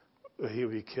He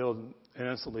would be killed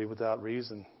innocently without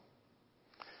reason.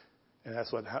 And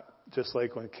that's what, just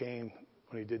like when Cain,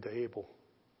 when he did to Abel.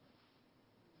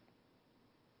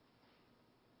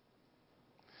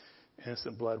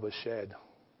 Innocent blood was shed.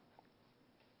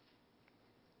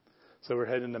 So we're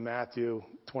heading to Matthew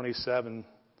 27,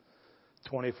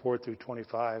 24 through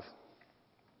 25.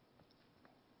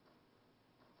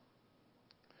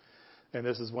 And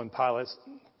this is when Pilate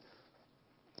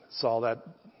saw that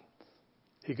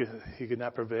he could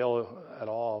not prevail at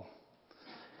all,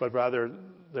 but rather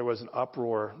there was an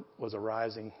uproar was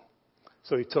arising.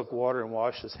 So he took water and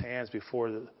washed his hands before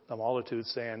the multitude,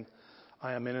 saying,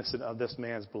 I am innocent of this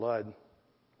man's blood.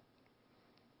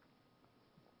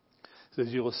 He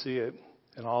says, you will see it.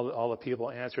 And all the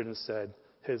people answered and said,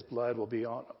 his blood will be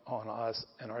on us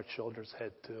and our children's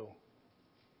head too.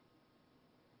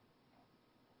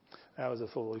 That was a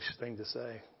foolish thing to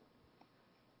say.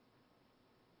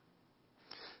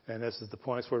 And this is the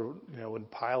points where, when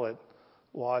Pilate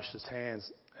washed his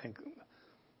hands and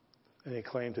he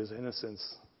claimed his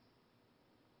innocence.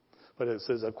 But it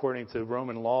says, according to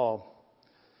Roman law,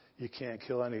 you can't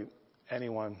kill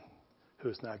anyone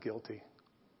who's not guilty.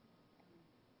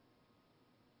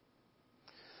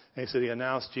 And he said he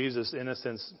announced Jesus'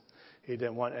 innocence. He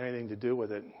didn't want anything to do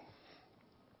with it.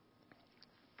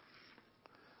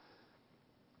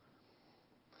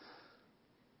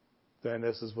 Then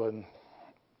this is when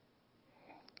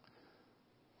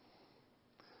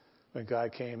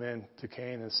God came in to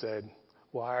Cain and said,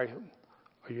 why are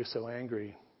you so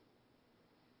angry?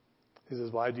 He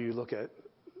says, why do you look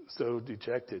so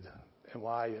dejected? And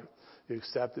why you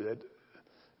accepted that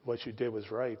what you did was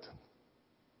right?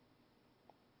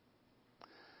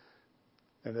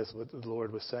 And that's what the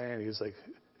Lord was saying. He's like,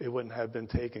 it wouldn't have been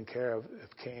taken care of if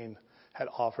Cain had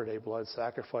offered a blood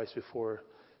sacrifice before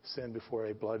sin, before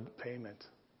a blood payment.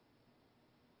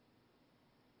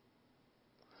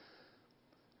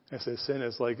 And so sin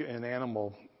is like an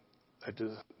animal that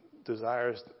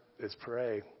desires its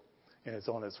prey. and it's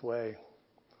on its way.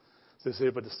 So see,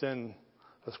 but the sin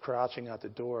was crouching at the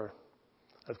door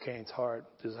of Cain's heart,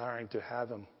 desiring to have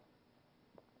him.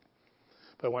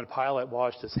 But when Pilate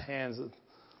washed his hands of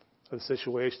the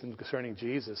situation concerning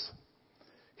Jesus,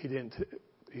 he didn't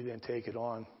take it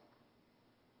on.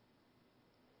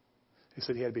 He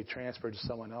said he had to be transferred to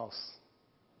someone else.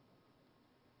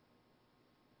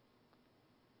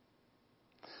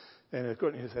 And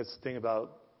according to this thing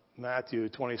about Matthew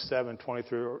 27,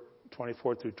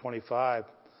 24 through 25, it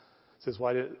says,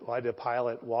 why did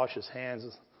Pilate wash his hands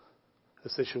of the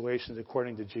situation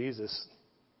according to Jesus?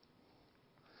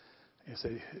 He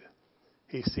said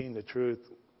he's seen the truth,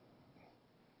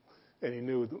 and he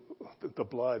knew the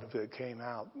blood that came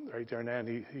out right there and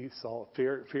then. He saw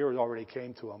fear. Fear already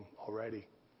came to him already.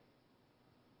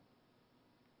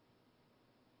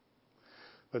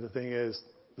 But the thing is,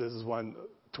 this is when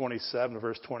 27,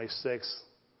 verse 26,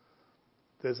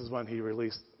 this is when he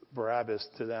released Barabbas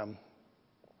to them.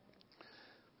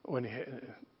 And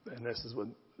this is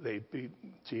when they beat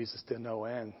Jesus to no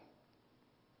end.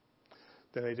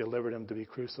 Then they delivered him to be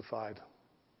crucified.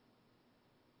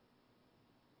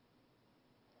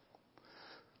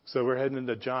 So we're heading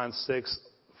into John 6,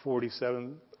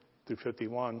 47 through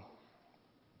 51.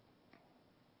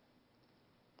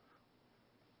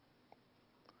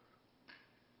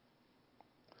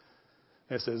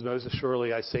 It says, most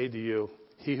assuredly I say to you,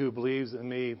 he who believes in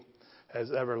me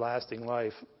has everlasting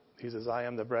life. He says, I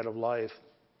am the bread of life.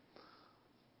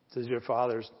 It says, your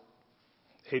fathers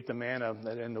ate the manna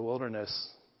that in the wilderness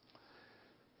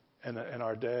and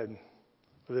are dead.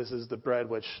 This is the bread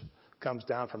which comes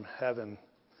down from heaven,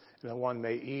 and that one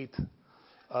may eat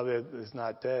of it is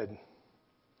not dead.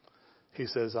 He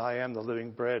says, I am the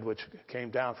living bread which came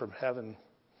down from heaven.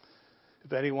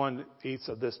 If anyone eats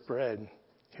of this bread,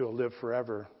 he will live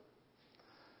forever.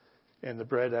 And the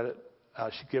bread that I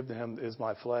should give to him is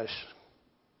my flesh,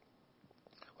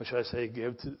 which I say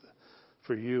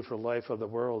for you for life of the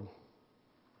world.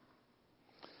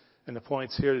 And the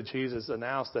points here that Jesus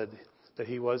announced that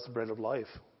he was the bread of life.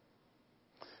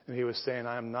 And he was saying,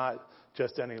 I am not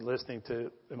just any listening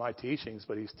to my teachings,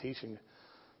 but he's teaching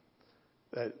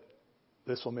that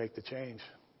this will make the change.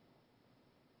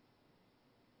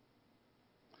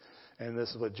 And this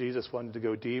is what Jesus wanted to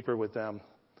go deeper with them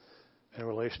in a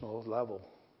relational level.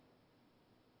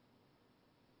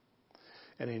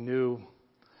 And he knew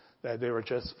that they were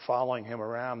just following him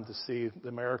around to see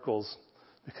the miracles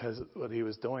because of what he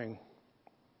was doing.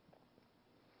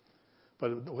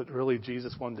 But what really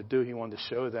Jesus wanted to do, he wanted to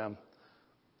show them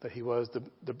that he was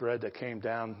the bread that came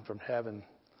down from heaven,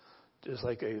 just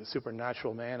like a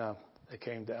supernatural manna that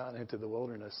came down into the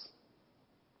wilderness.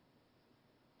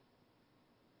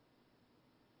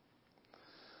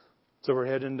 So we're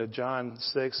heading to John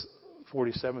 6,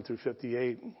 47 through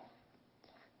 58.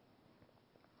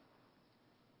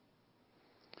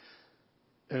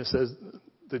 And it says,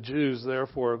 the Jews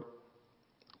therefore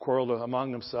quarreled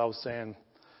among themselves, saying,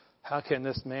 how can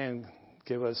this man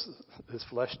give us his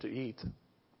flesh to eat?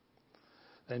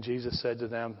 Then Jesus said to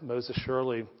them, most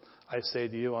assuredly I say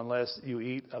to you, unless you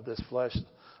eat of this flesh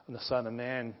of the Son of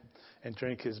Man and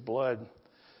drink his blood,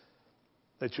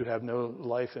 that you have no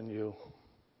life in you.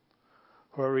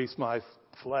 Whoever eats my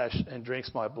flesh and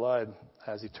drinks my blood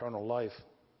has eternal life.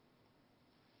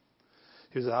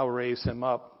 He says, I will raise him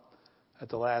up at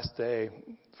the last day,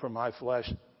 for my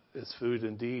flesh is food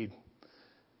indeed,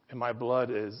 and my blood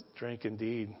is drink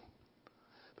indeed.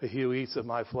 But he who eats of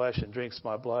my flesh and drinks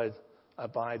my blood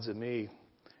abides in me,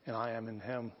 and I am in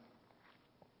him.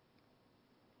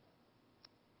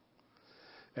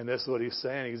 And this is what he's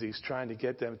saying, is he's trying to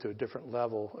get them to a different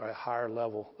level, or a higher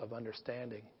level of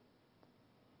understanding.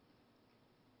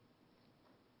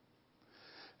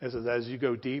 And so as you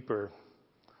go deeper,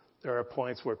 there are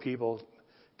points where people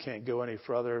can't go any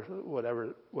further,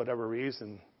 whatever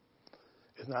reason.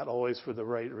 It's not always for the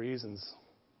right reasons.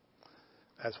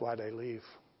 That's why they leave.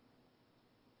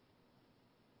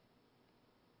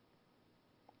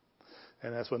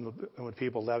 And that's when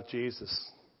people left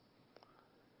Jesus.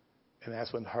 And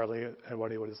that's when hardly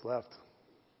anybody was left.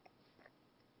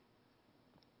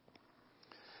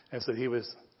 And so he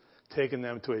was taking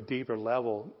them to a deeper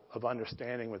level of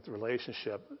understanding with the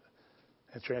relationship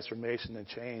and transformation and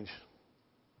change.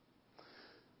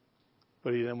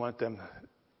 But he didn't want them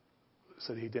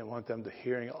to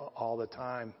hearing all the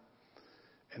time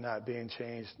and not being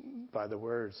changed by the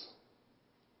words.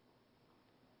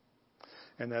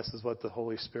 And this is what the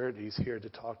Holy Spirit, he's here to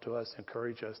talk to us,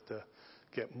 encourage us to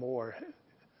get more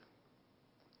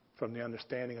from the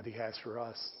understanding that he has for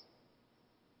us.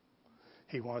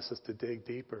 He wants us to dig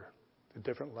deeper to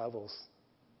different levels.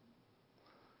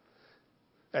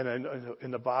 And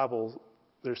in the Bible,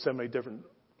 there's so many different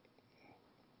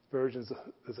versions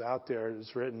that's out there.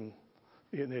 It's written,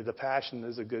 the Passion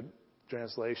is a good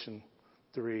translation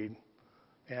to read,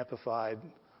 Amplified,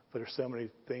 but there's so many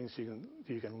things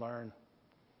you can learn,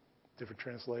 different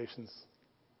translations.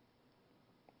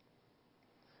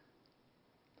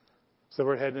 So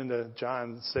we're heading into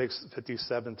John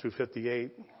 6:57 through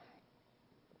 58.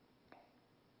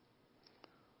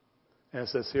 And it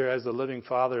says here, as the living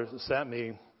Father sent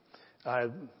me, I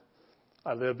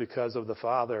live because of the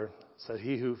Father. So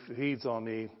he who feeds on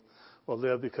me will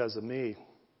live because of me.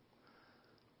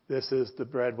 This is the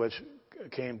bread which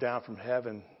came down from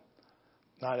heaven,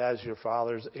 not as your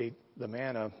fathers ate the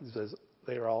manna. It says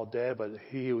they are all dead, but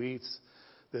he who eats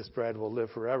this bread will live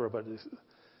forever.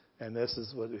 And this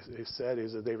is what it said,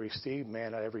 is that they receive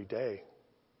manna every day.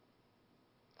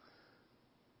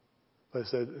 But it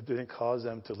said it didn't cause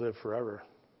them to live forever.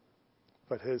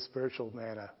 But his spiritual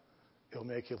manna, he'll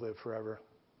make you live forever.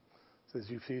 It says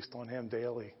you feast on him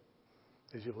daily,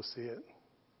 as you will see it.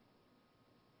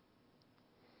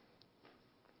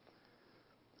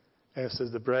 And it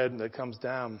says the bread that comes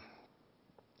down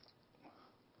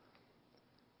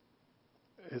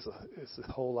is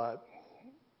a whole lot.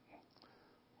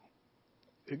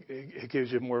 It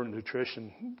gives you more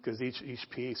nutrition because each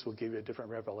piece will give you a different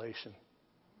revelation.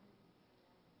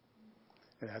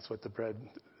 And that's what the bread,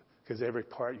 because every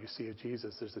part you see of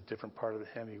Jesus, there's a different part of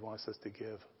him he wants us to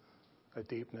give, a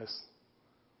deepness.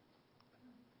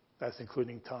 That's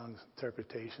including tongues,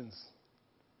 interpretations,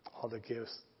 all the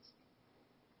gifts.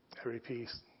 Every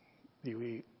piece you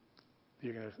eat,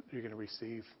 you're gonna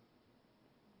receive.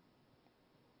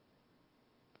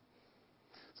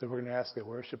 So we're going to ask the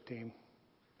worship team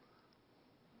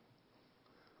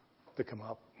to come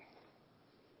up.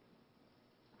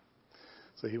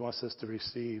 So he wants us to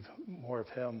receive more of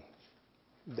him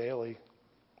daily.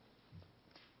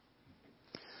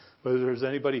 But if there's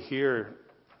anybody here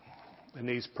that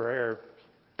needs prayer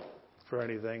for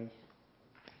anything,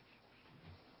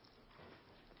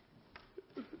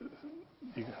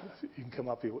 you can come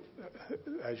up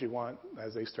as you want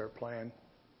as they start playing.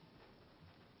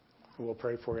 And we'll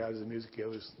pray for you as the music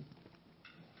goes.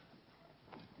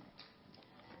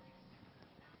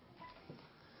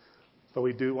 But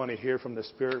we do want to hear from the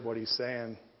Spirit what he's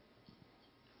saying.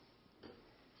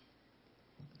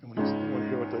 And we want to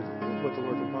hear what the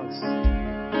Lord wants.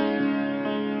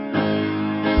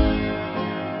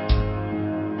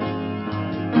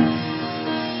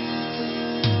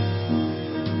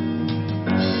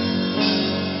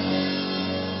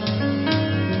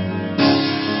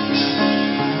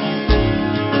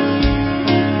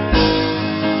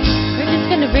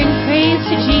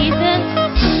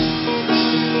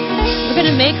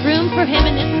 Make room for him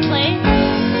in this place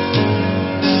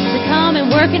to come and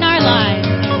work in our lives.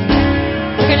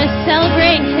 We're going to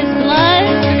celebrate his blood.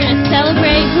 We're going to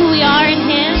celebrate who we are in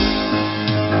him.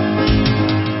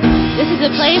 This is a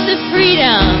place of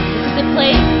freedom. This is a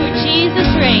place where Jesus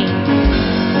reigns.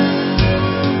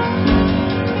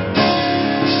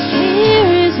 Here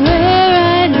is where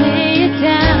I lay it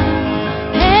down,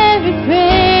 every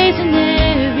praise and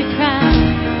every cry.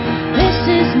 This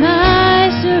is my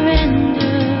surrender.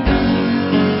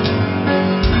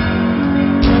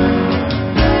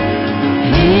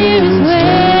 Here is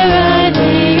where I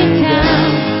lay it down,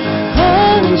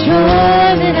 all the joy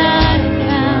that I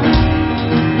found.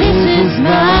 This is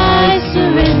my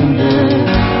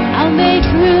surrender.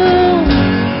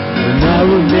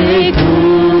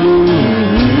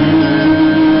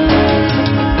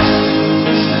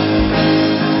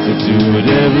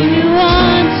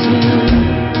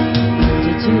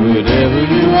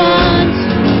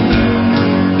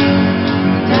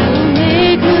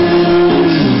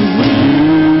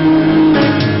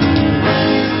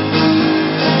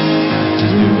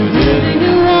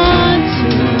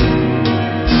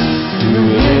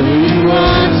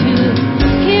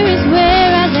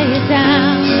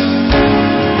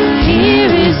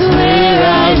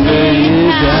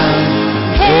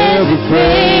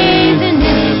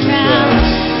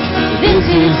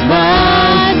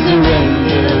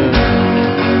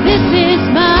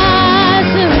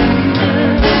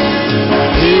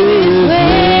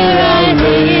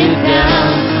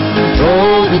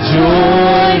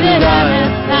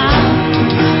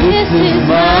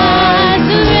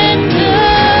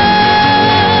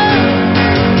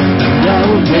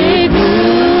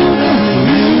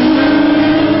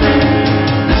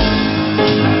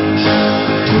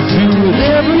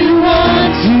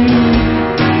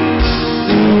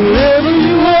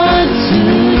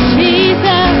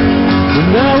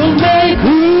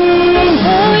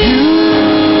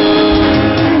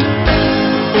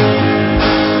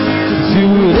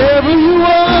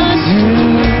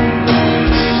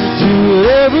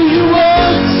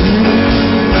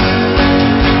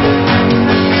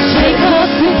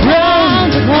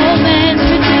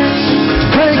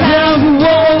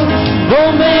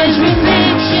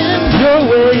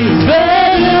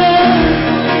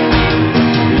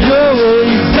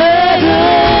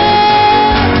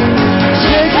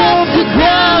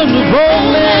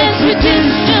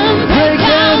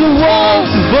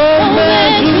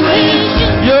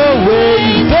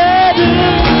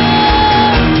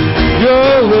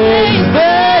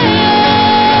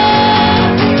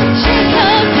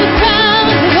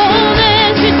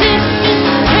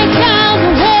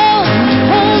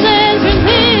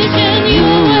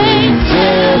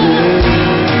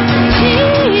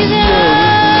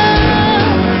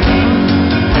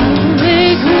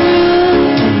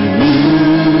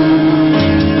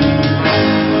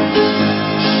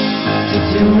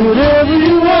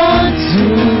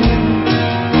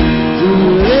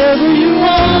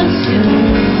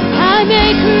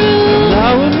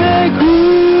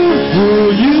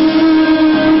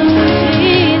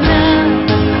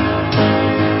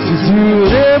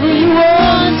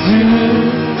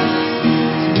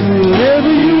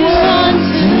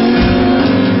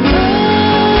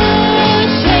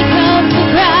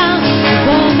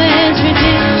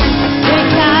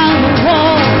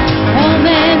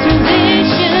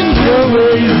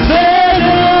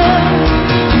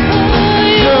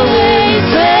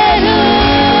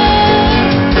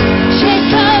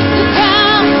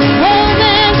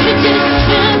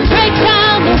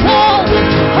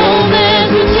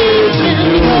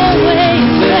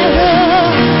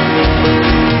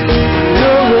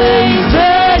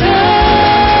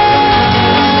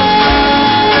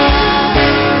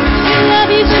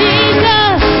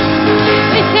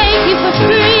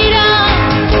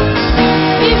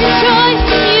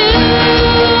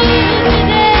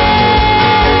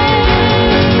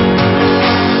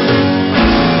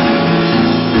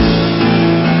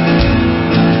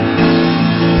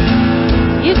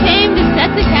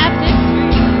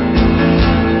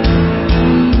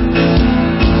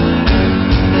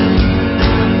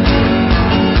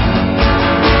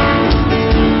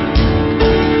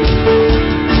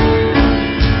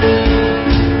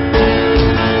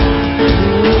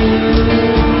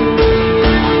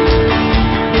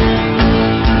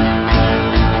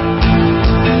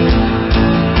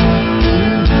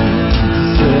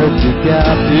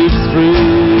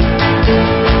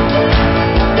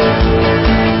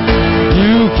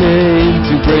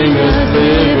 bring us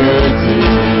liberty.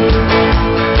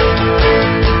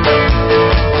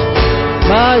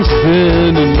 My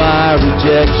sin and my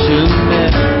rejection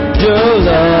meant your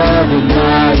love and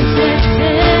my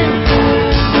rejection.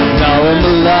 Now I'm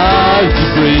alive to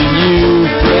bring you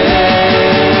praise.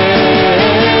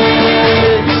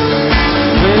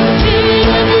 When the King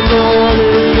of the Lord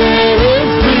is there is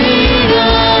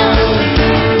freedom.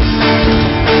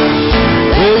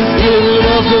 When the Spirit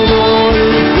of the Lord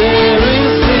is there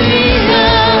is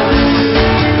freedom.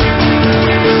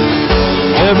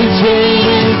 Every chain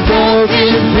is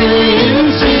broken through you,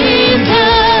 Jesus.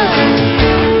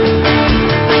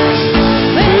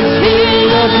 When the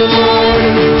Spirit of the Lord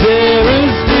is there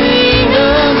is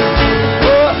freedom.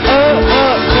 Oh, oh,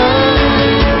 oh, oh.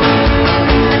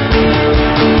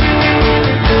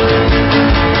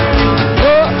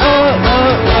 Oh, oh,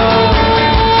 oh, oh.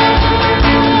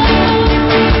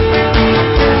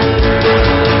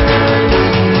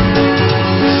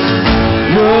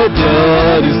 Your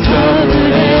blood is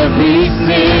covering every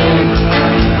sin.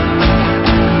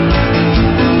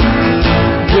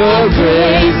 Your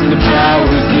grace and the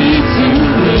powers lead to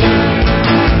win.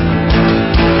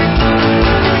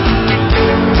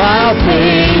 My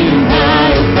pain and my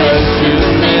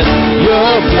oppression and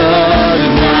your blood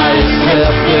and my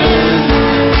acceptance.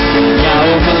 Now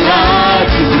I'm alive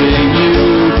to bring you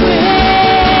praise.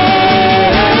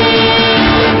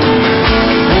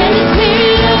 When the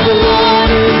Spirit of the Lord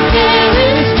is there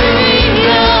is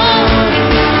freedom.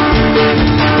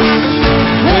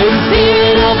 When the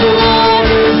Spirit of the Lord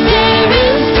is there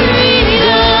is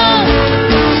freedom.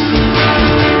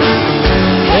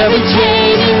 Every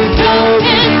chain is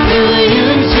broken through you,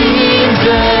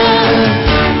 Jesus.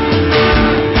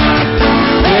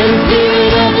 When the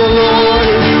Spirit of the Lord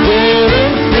is there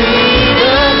is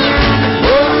freedom.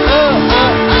 Oh, oh,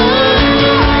 oh, oh.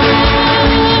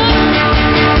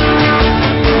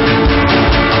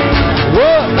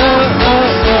 Whoa, oh,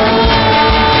 oh, oh.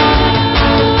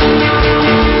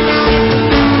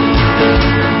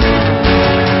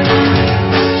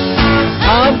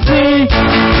 I'm free,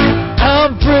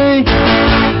 I'm free,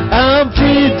 I'm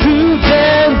free to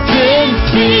dance and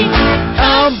sing.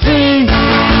 I'm free,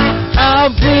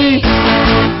 I'm free,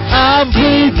 I'm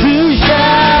free to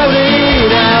shout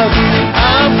it out.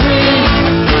 I'm free,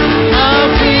 I'm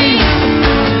free,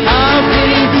 I'm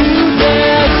free to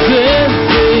dance and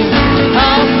sing.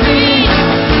 I'm free,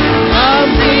 I'm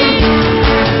free,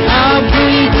 I'm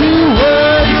free to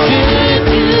worship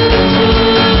you.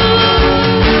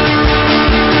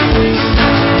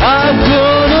 I'm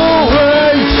gonna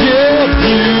worship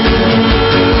you.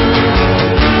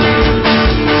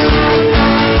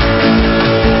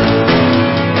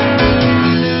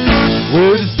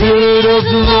 Where the Spirit of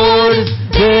the Lord is,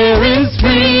 there is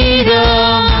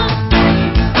freedom.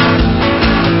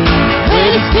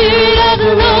 Where the Spirit of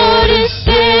the Lord is,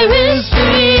 there is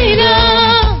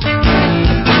freedom.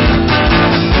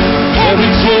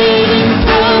 Every chain is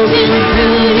broken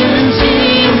through you,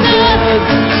 Jesus.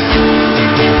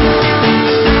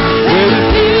 Where the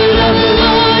Spirit of the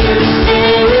Lord is,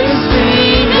 there is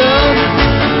freedom.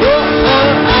 Oh,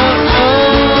 oh, oh,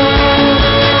 oh.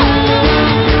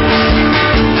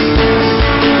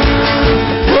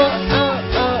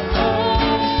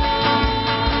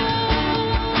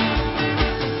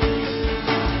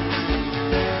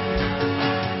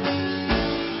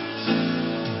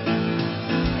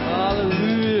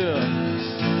 Hallelujah.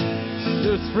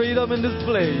 There's freedom in this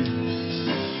place.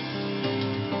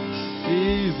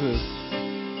 Jesus.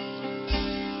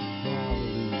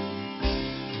 Hallelujah.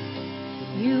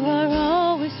 You are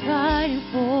always fighting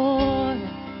for us.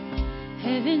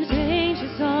 Heaven's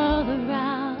angels all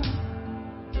around.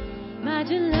 My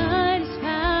delight is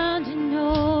found in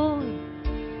knowing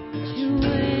that you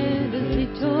wear the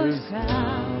victor's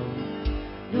crown.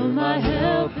 You're my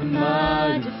help and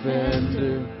my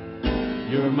defender.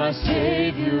 You're my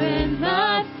Savior and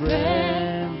my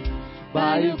friend.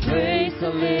 By your grace I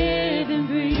live and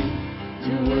breathe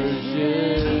to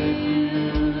worship you.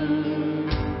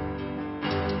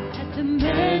 At the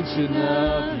mention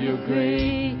Of your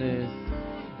greatness,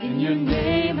 in your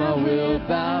name I will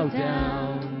bow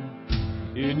down.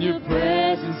 In your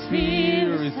presence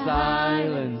fear is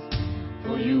silence,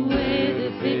 for you wear the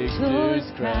victor's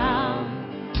crown.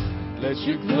 Let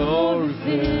your glory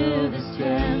fill this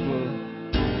temple.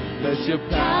 Let your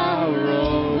power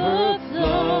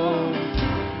overflow.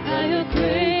 By your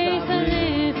grace I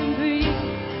live and breathe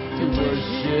to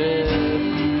worship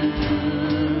you.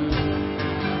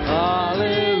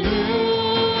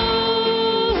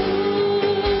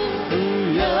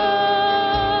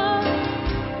 Hallelujah.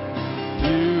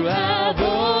 You have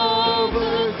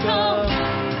overcome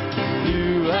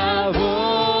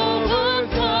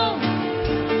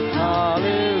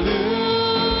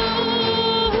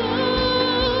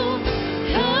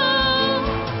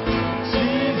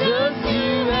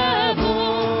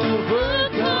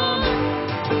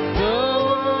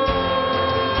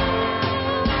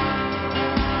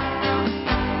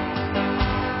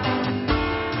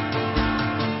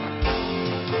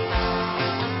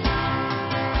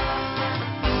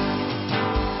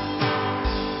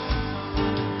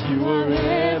You are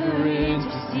ever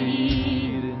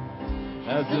interceding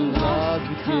as the lost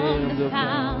became the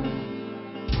found.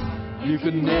 You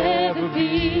could never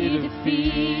be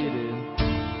defeated,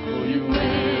 for you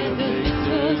wear the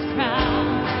victor's crown.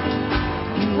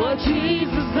 You are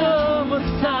Jesus the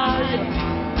Messiah.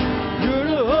 You're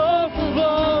the hope of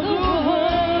all the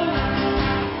world.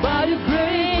 By your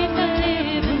grace I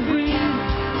live and breathe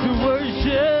to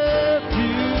worship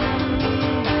you.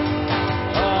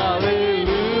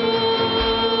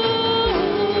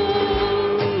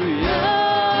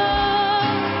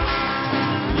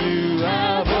 Hallelujah. You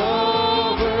have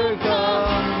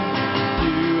overcome.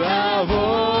 You have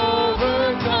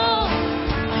overcome.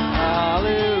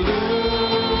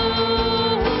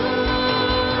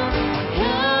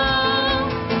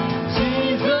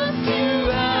 Jesus, you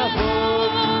have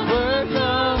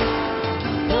overcome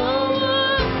the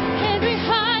world. Every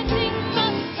high thing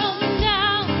must come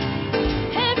down.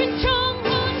 Every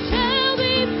stronghold shall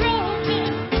be broken.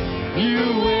 You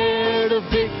wear the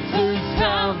victor's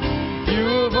crown. You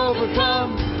have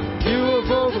overcome. You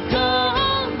have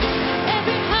overcome.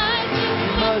 Every high thing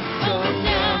Must come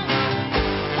down.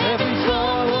 Every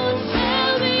stronghold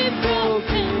shall be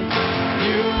broken.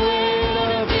 You wear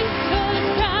the victor's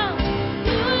crown.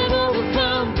 You have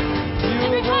overcome. You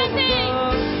Every have high thing.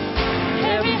 overcome.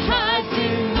 Every high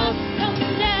thing must come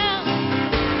down.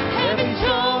 Every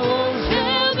stronghold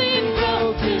shall be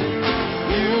broken.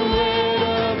 You wear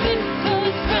the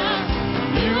Victor's crown.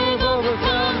 You have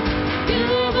overcome. You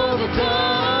have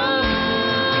overcome.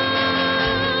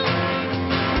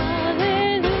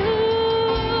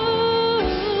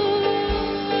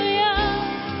 Hallelujah.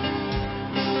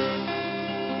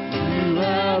 You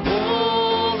have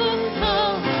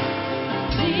Overcome.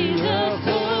 Jesus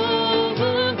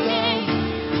overcame.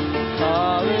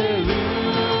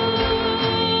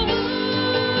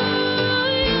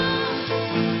 Hallelujah.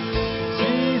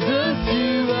 Jesus,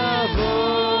 you have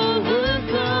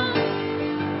overcome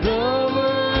the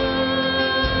world.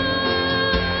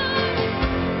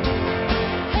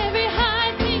 Every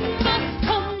high thing must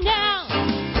come down.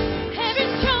 Every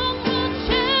stronghold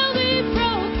shall be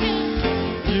broken.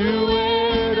 You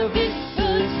wear the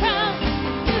Victor's crown.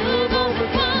 You have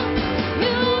overcome.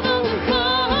 You have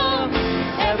overcome.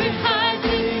 Every high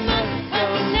thing must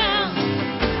come down.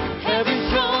 every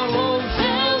stronghold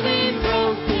Shall be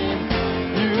broken.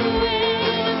 you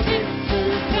wear the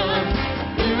victor's crown.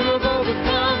 You have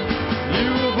overcome. You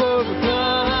have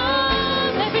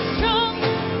overcome. Every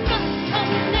stronghold must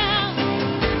come down.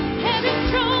 Every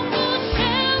stronghold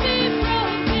shall be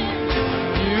broken.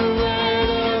 You wear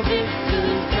the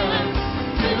victor's crown.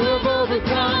 You have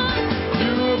overcome.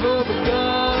 You have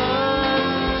overcome.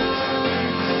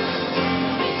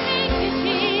 Thank you,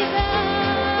 Jesus.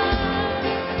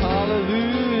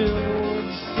 Hallelujah, Lord.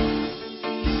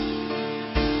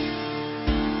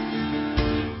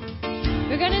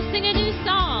 We're going to sing a new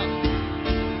song.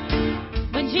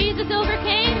 When Jesus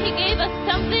overcame, he gave us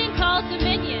something called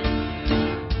dominion.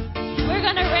 We're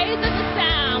going to raise up the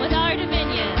sound with our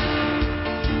dominion.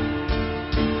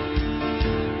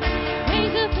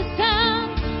 Raise up the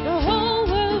sound, the whole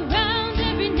world round,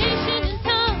 every nation and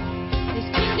tongue. His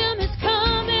kingdom has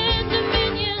come and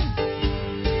dominion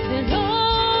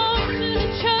belongs to the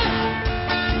church.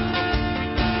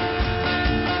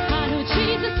 I know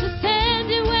Jesus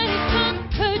ascended when he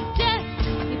conquered death.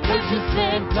 He purchased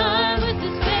mankind with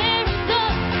his very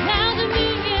blood. Now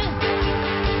dominion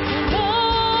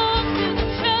belongs to the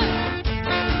church.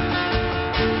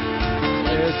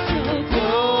 Let your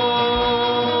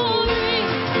glory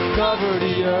cover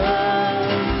the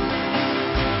earth.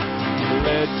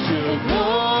 Let your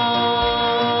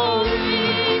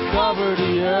glory cover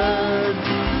the earth.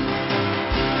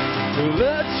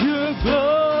 Let your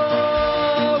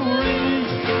glory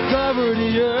cover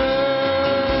the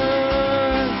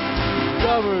earth.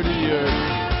 Cover the earth.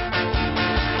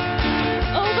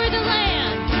 Over the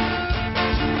land.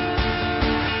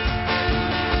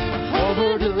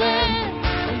 Over the land.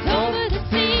 And over the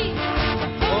sea.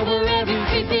 Over every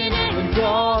creeping and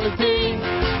crawling thing.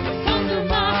 It's under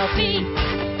my feet.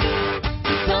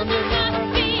 It's under my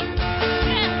feet.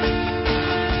 Yeah.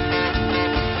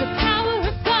 The power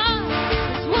of God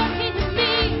is working in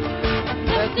me.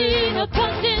 Nothing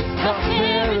abundance,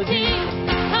 prosperity.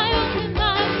 I open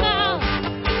my mouth.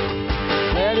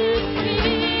 Let it be.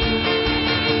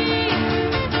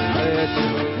 Let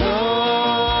your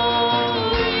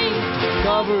glory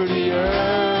cover the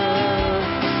earth.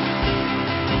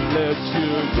 Let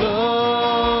your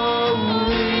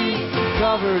glory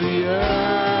cover the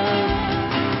earth.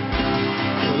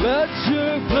 Let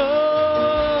your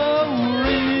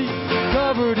glory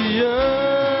cover the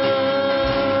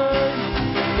earth.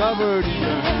 cover the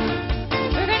earth.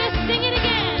 We're going to sing it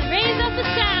again. Raise up the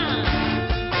sound.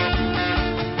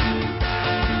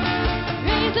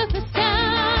 Raise up the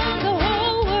sound. The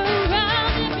whole world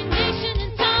round, every nation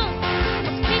and tongue.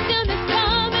 His kingdom is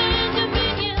come and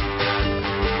dominion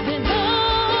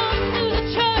belongs to the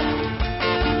church.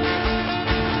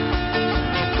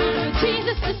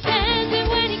 Jesus descends, and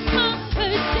when he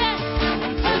conquers death,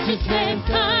 he purchased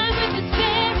mankind with his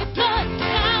very blood.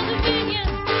 Now dominion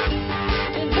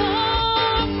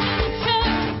belongs to the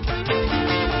church.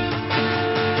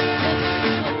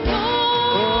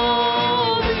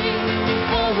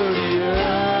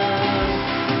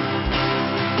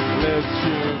 Let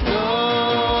your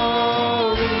glory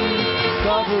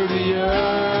Cover the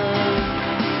earth.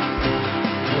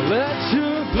 Let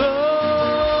your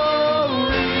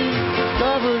glory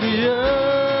cover the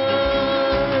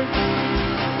earth.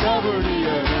 Cover the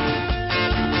earth.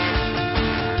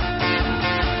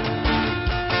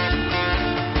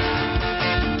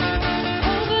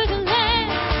 Over the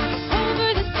land,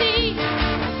 over the sea,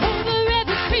 over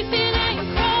every creeping and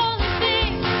crawling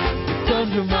thing. It's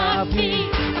under my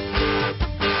feet.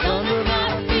 Under my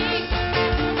feet.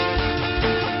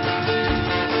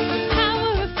 The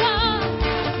power of God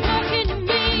working in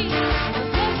me. A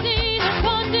blessing,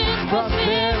 abundant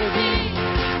prosperity.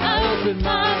 I open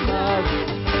my mouth.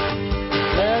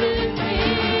 Let it be.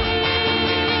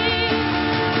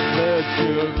 Let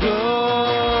your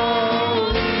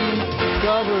glory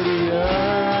cover the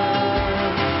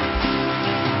earth.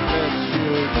 Let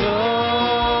your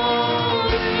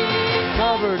glory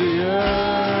cover the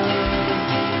earth.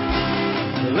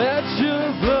 Let your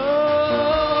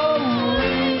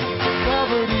glory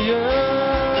cover the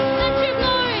earth. Let your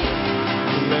glory.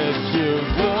 Let your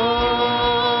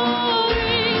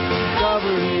glory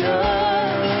cover the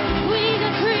earth. We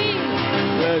decree.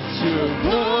 Let your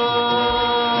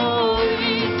glory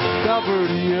cover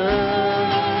the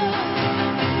earth.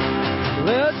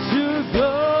 Let your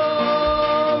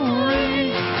glory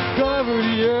cover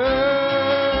the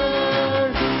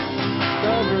earth.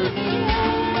 Cover the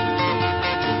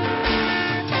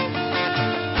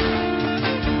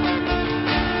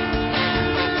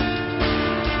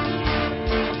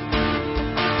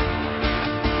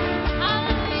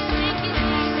Hallelujah. Thank you,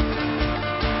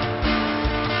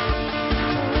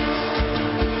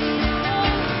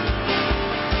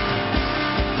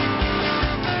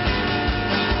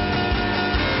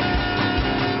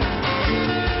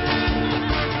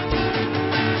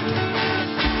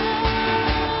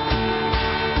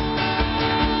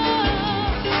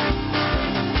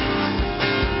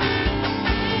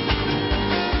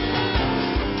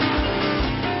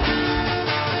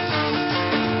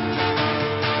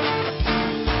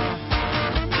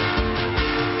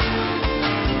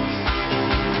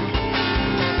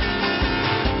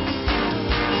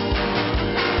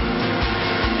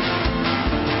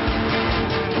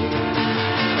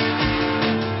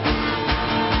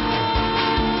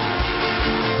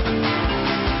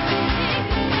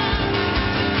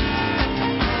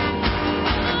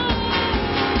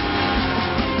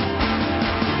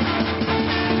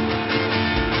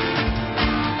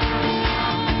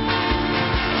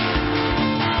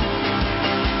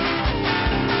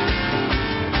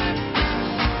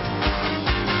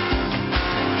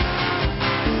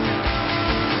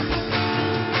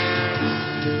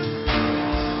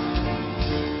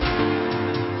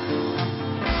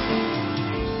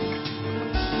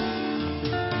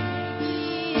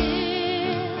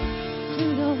 to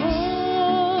the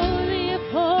Holy of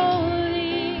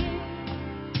Holies.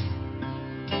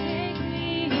 Take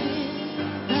me in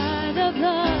by the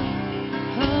blood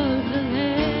of the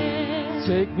Lamb.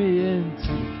 Take me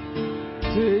into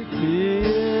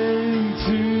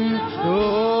the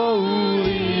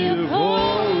Holy of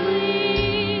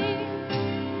Holies.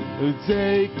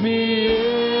 Take me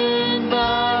in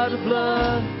by the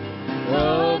blood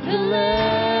of the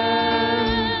Lamb.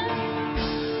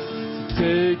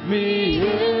 Take me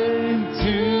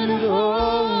into the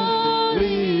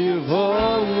Holy of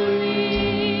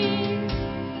Holies.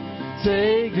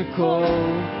 Take the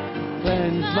cold,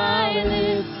 cleanse my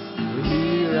lips.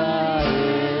 Here I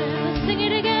am. Let's sing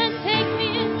it again. Take me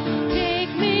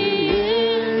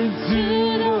Into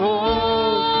the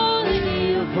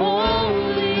Holy of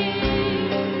Holies.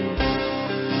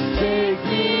 Take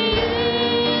me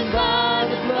in by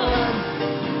the blood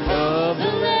of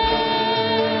the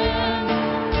Lamb.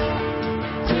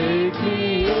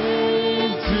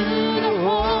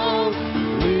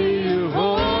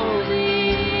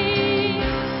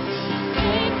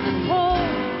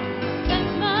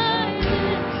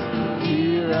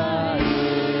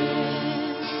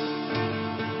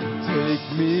 Take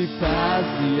me past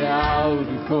the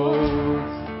outer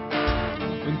courts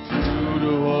into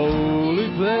the holy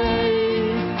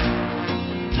place.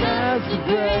 There's a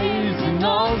brazen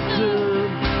altar,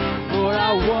 Lord,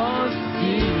 I want to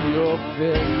see your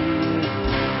face.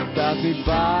 Pass me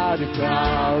by the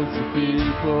crowds of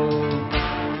people,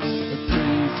 the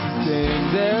priests who sing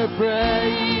their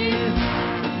praise.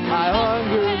 I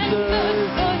hunger and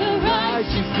thirst for the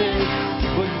righteousness,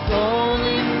 but it's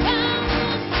only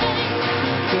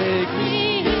take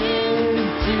me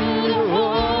into the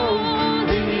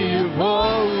holy of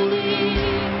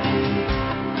holies.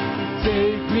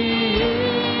 Take me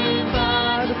in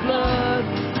by the blood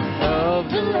of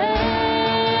the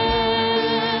Lamb.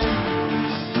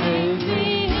 Take me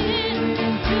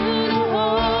into the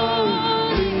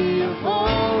holy of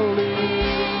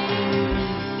holies.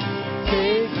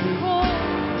 Take me home,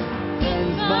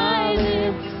 cleanse my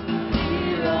lips,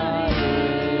 here I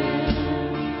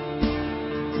am.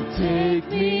 So take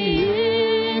me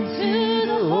into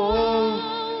the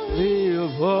holy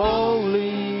of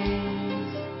holies.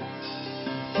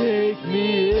 Take me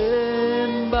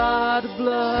in by the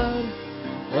blood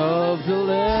of the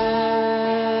Lamb.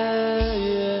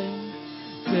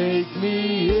 Take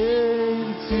me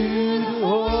into the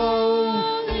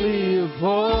holy of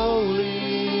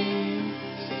holies.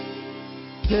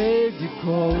 Take the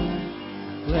cold,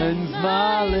 cleanse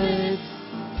my lips,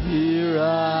 here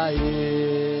I am.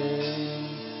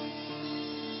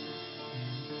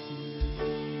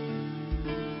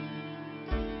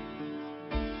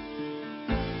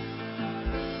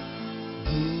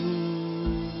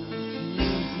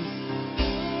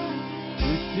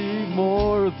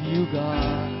 More of you,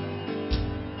 God.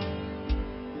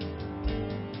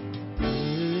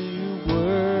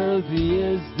 Worthy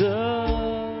is the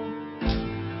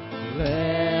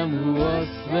Lamb who was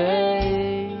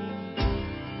slain.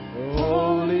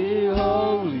 Holy,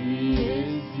 holy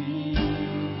is He.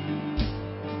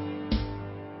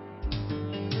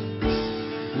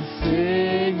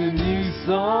 Sing a new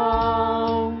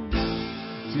song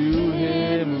to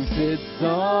Him who sits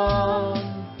on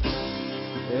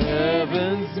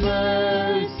heaven's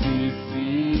mercy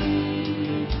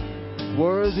seat.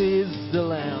 Worthy is the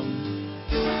Lamb.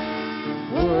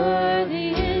 Worthy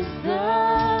is the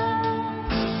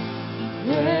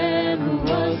Lamb who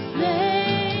was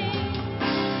slain.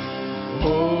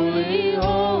 Holy,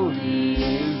 holy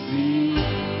is He.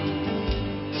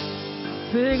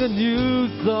 Sing a new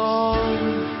song.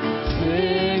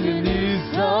 Sing a new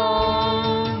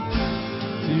song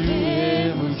to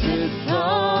Him who sits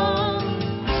on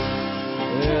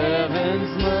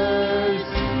heaven's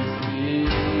mercy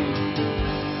seat.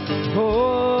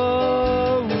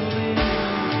 Holy,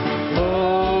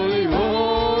 holy,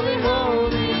 holy,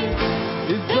 holy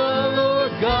is the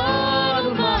Lord God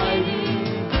Almighty,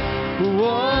 who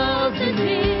was and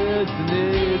is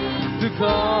to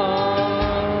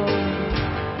come.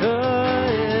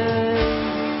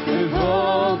 With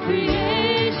all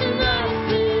creation I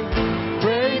sing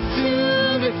praise to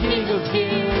the King of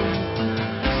Kings.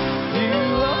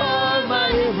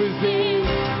 Everything,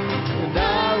 and I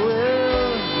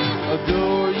will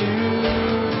adore you.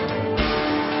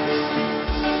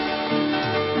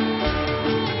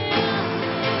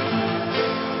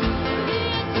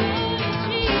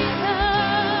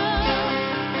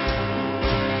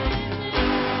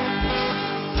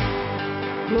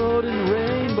 Floating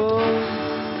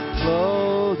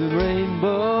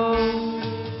rainbow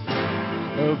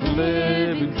of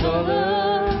living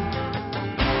color.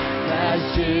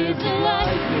 Flashes of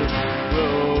lightning,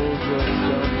 rolls of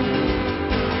thunder.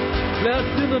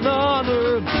 Blessed and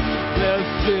honor,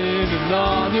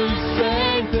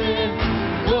 strength and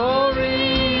glory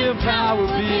and power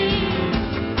be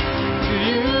to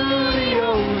you, the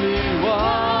only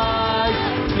wise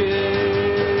King.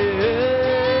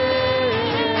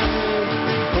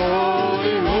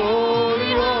 Holy,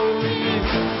 holy, holy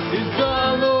is the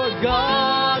Lord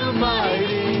God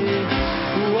Almighty,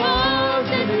 who was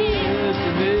and is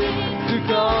to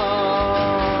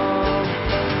come.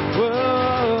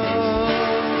 Whoa,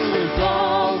 with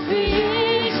all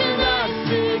creation I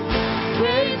sing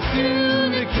praise to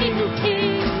the King of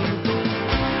Kings.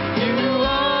 You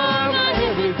are my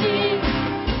everything,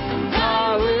 and I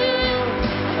will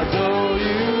adore you.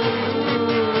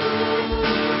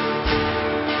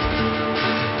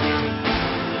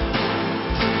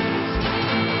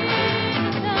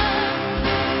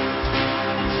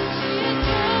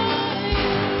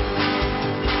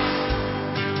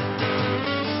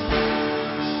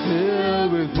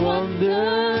 Filled with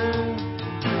wonder,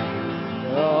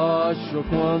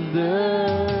 awestruck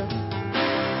wonder,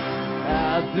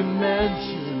 at the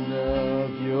mention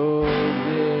of your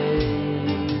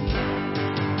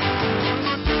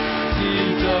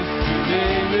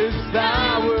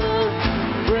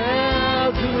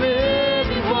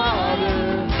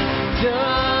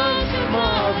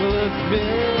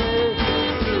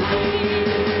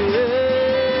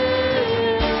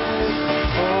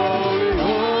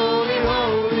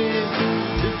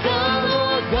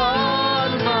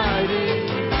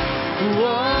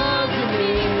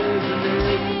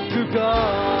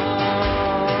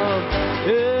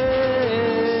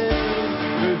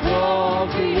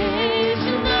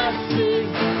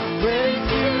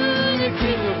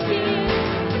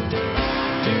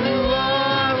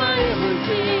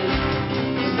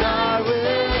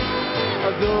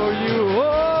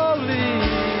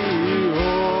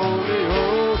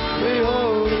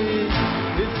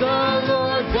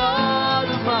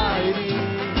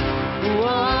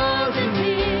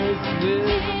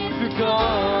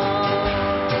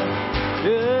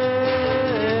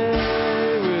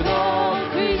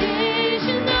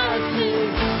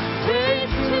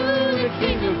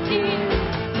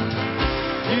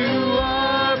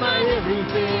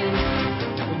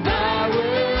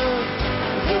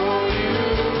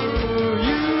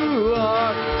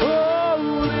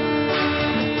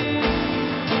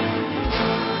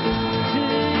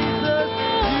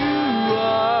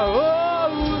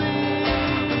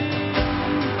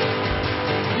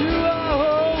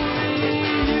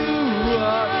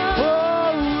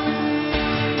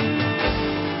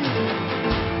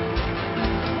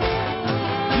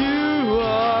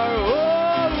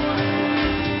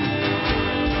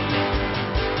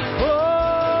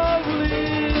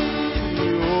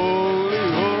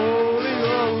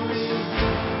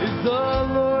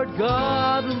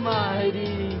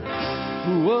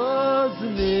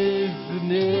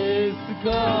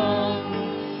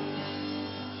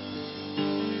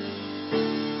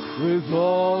With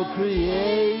all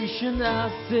creation I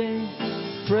sing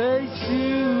praise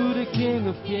to the King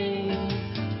of Kings.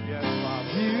 Yes,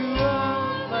 Father. You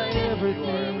are my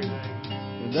everything,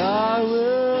 and I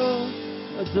will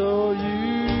adore you.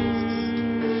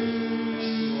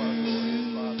 You are glorious,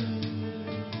 Father.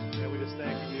 And we just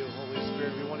thank you, Holy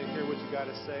Spirit. We want to hear what you got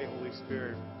to say, Holy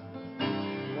Spirit.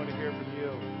 We want to hear from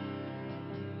you.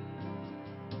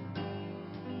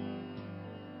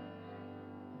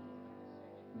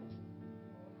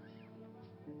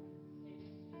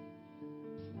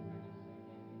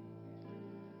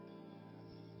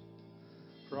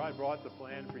 For I brought the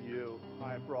plan for you.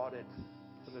 I have brought it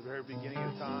from the very beginning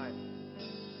of time.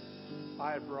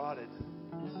 I have brought it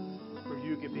for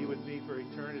you can be with me for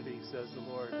eternity, says the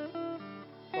Lord.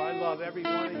 For I love every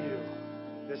one of you.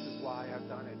 This is why I've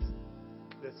done it.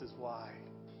 This is why.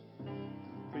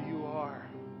 For you are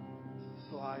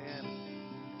who I am.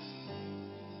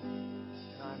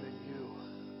 And I'm in you.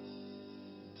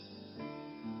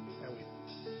 And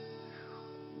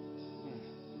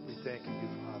we thank you,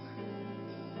 Father.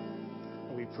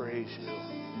 And we praise you.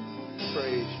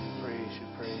 Praise you, praise you,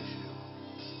 praise you.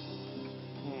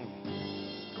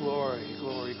 Glory,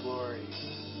 glory, glory.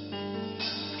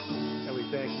 And we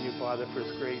thank you, Father, for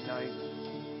this great night.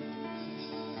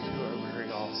 You are very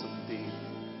awesome indeed.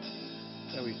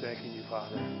 And we thank you,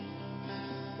 Father,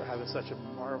 for having such a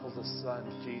marvelous Son,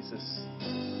 Jesus,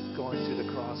 going to the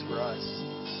cross for us,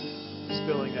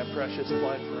 spilling that precious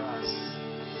blood for us.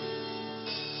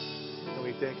 And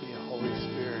we thank you, Holy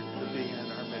Spirit, for being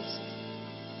in our midst,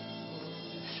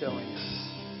 showing us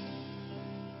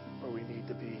where we need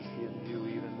to be in you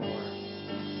even more.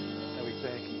 And we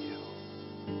thank you.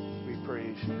 We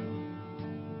praise you.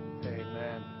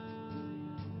 Amen.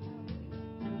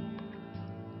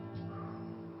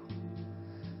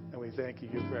 And we thank you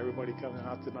for everybody coming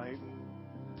out tonight.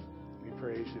 We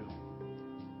praise you.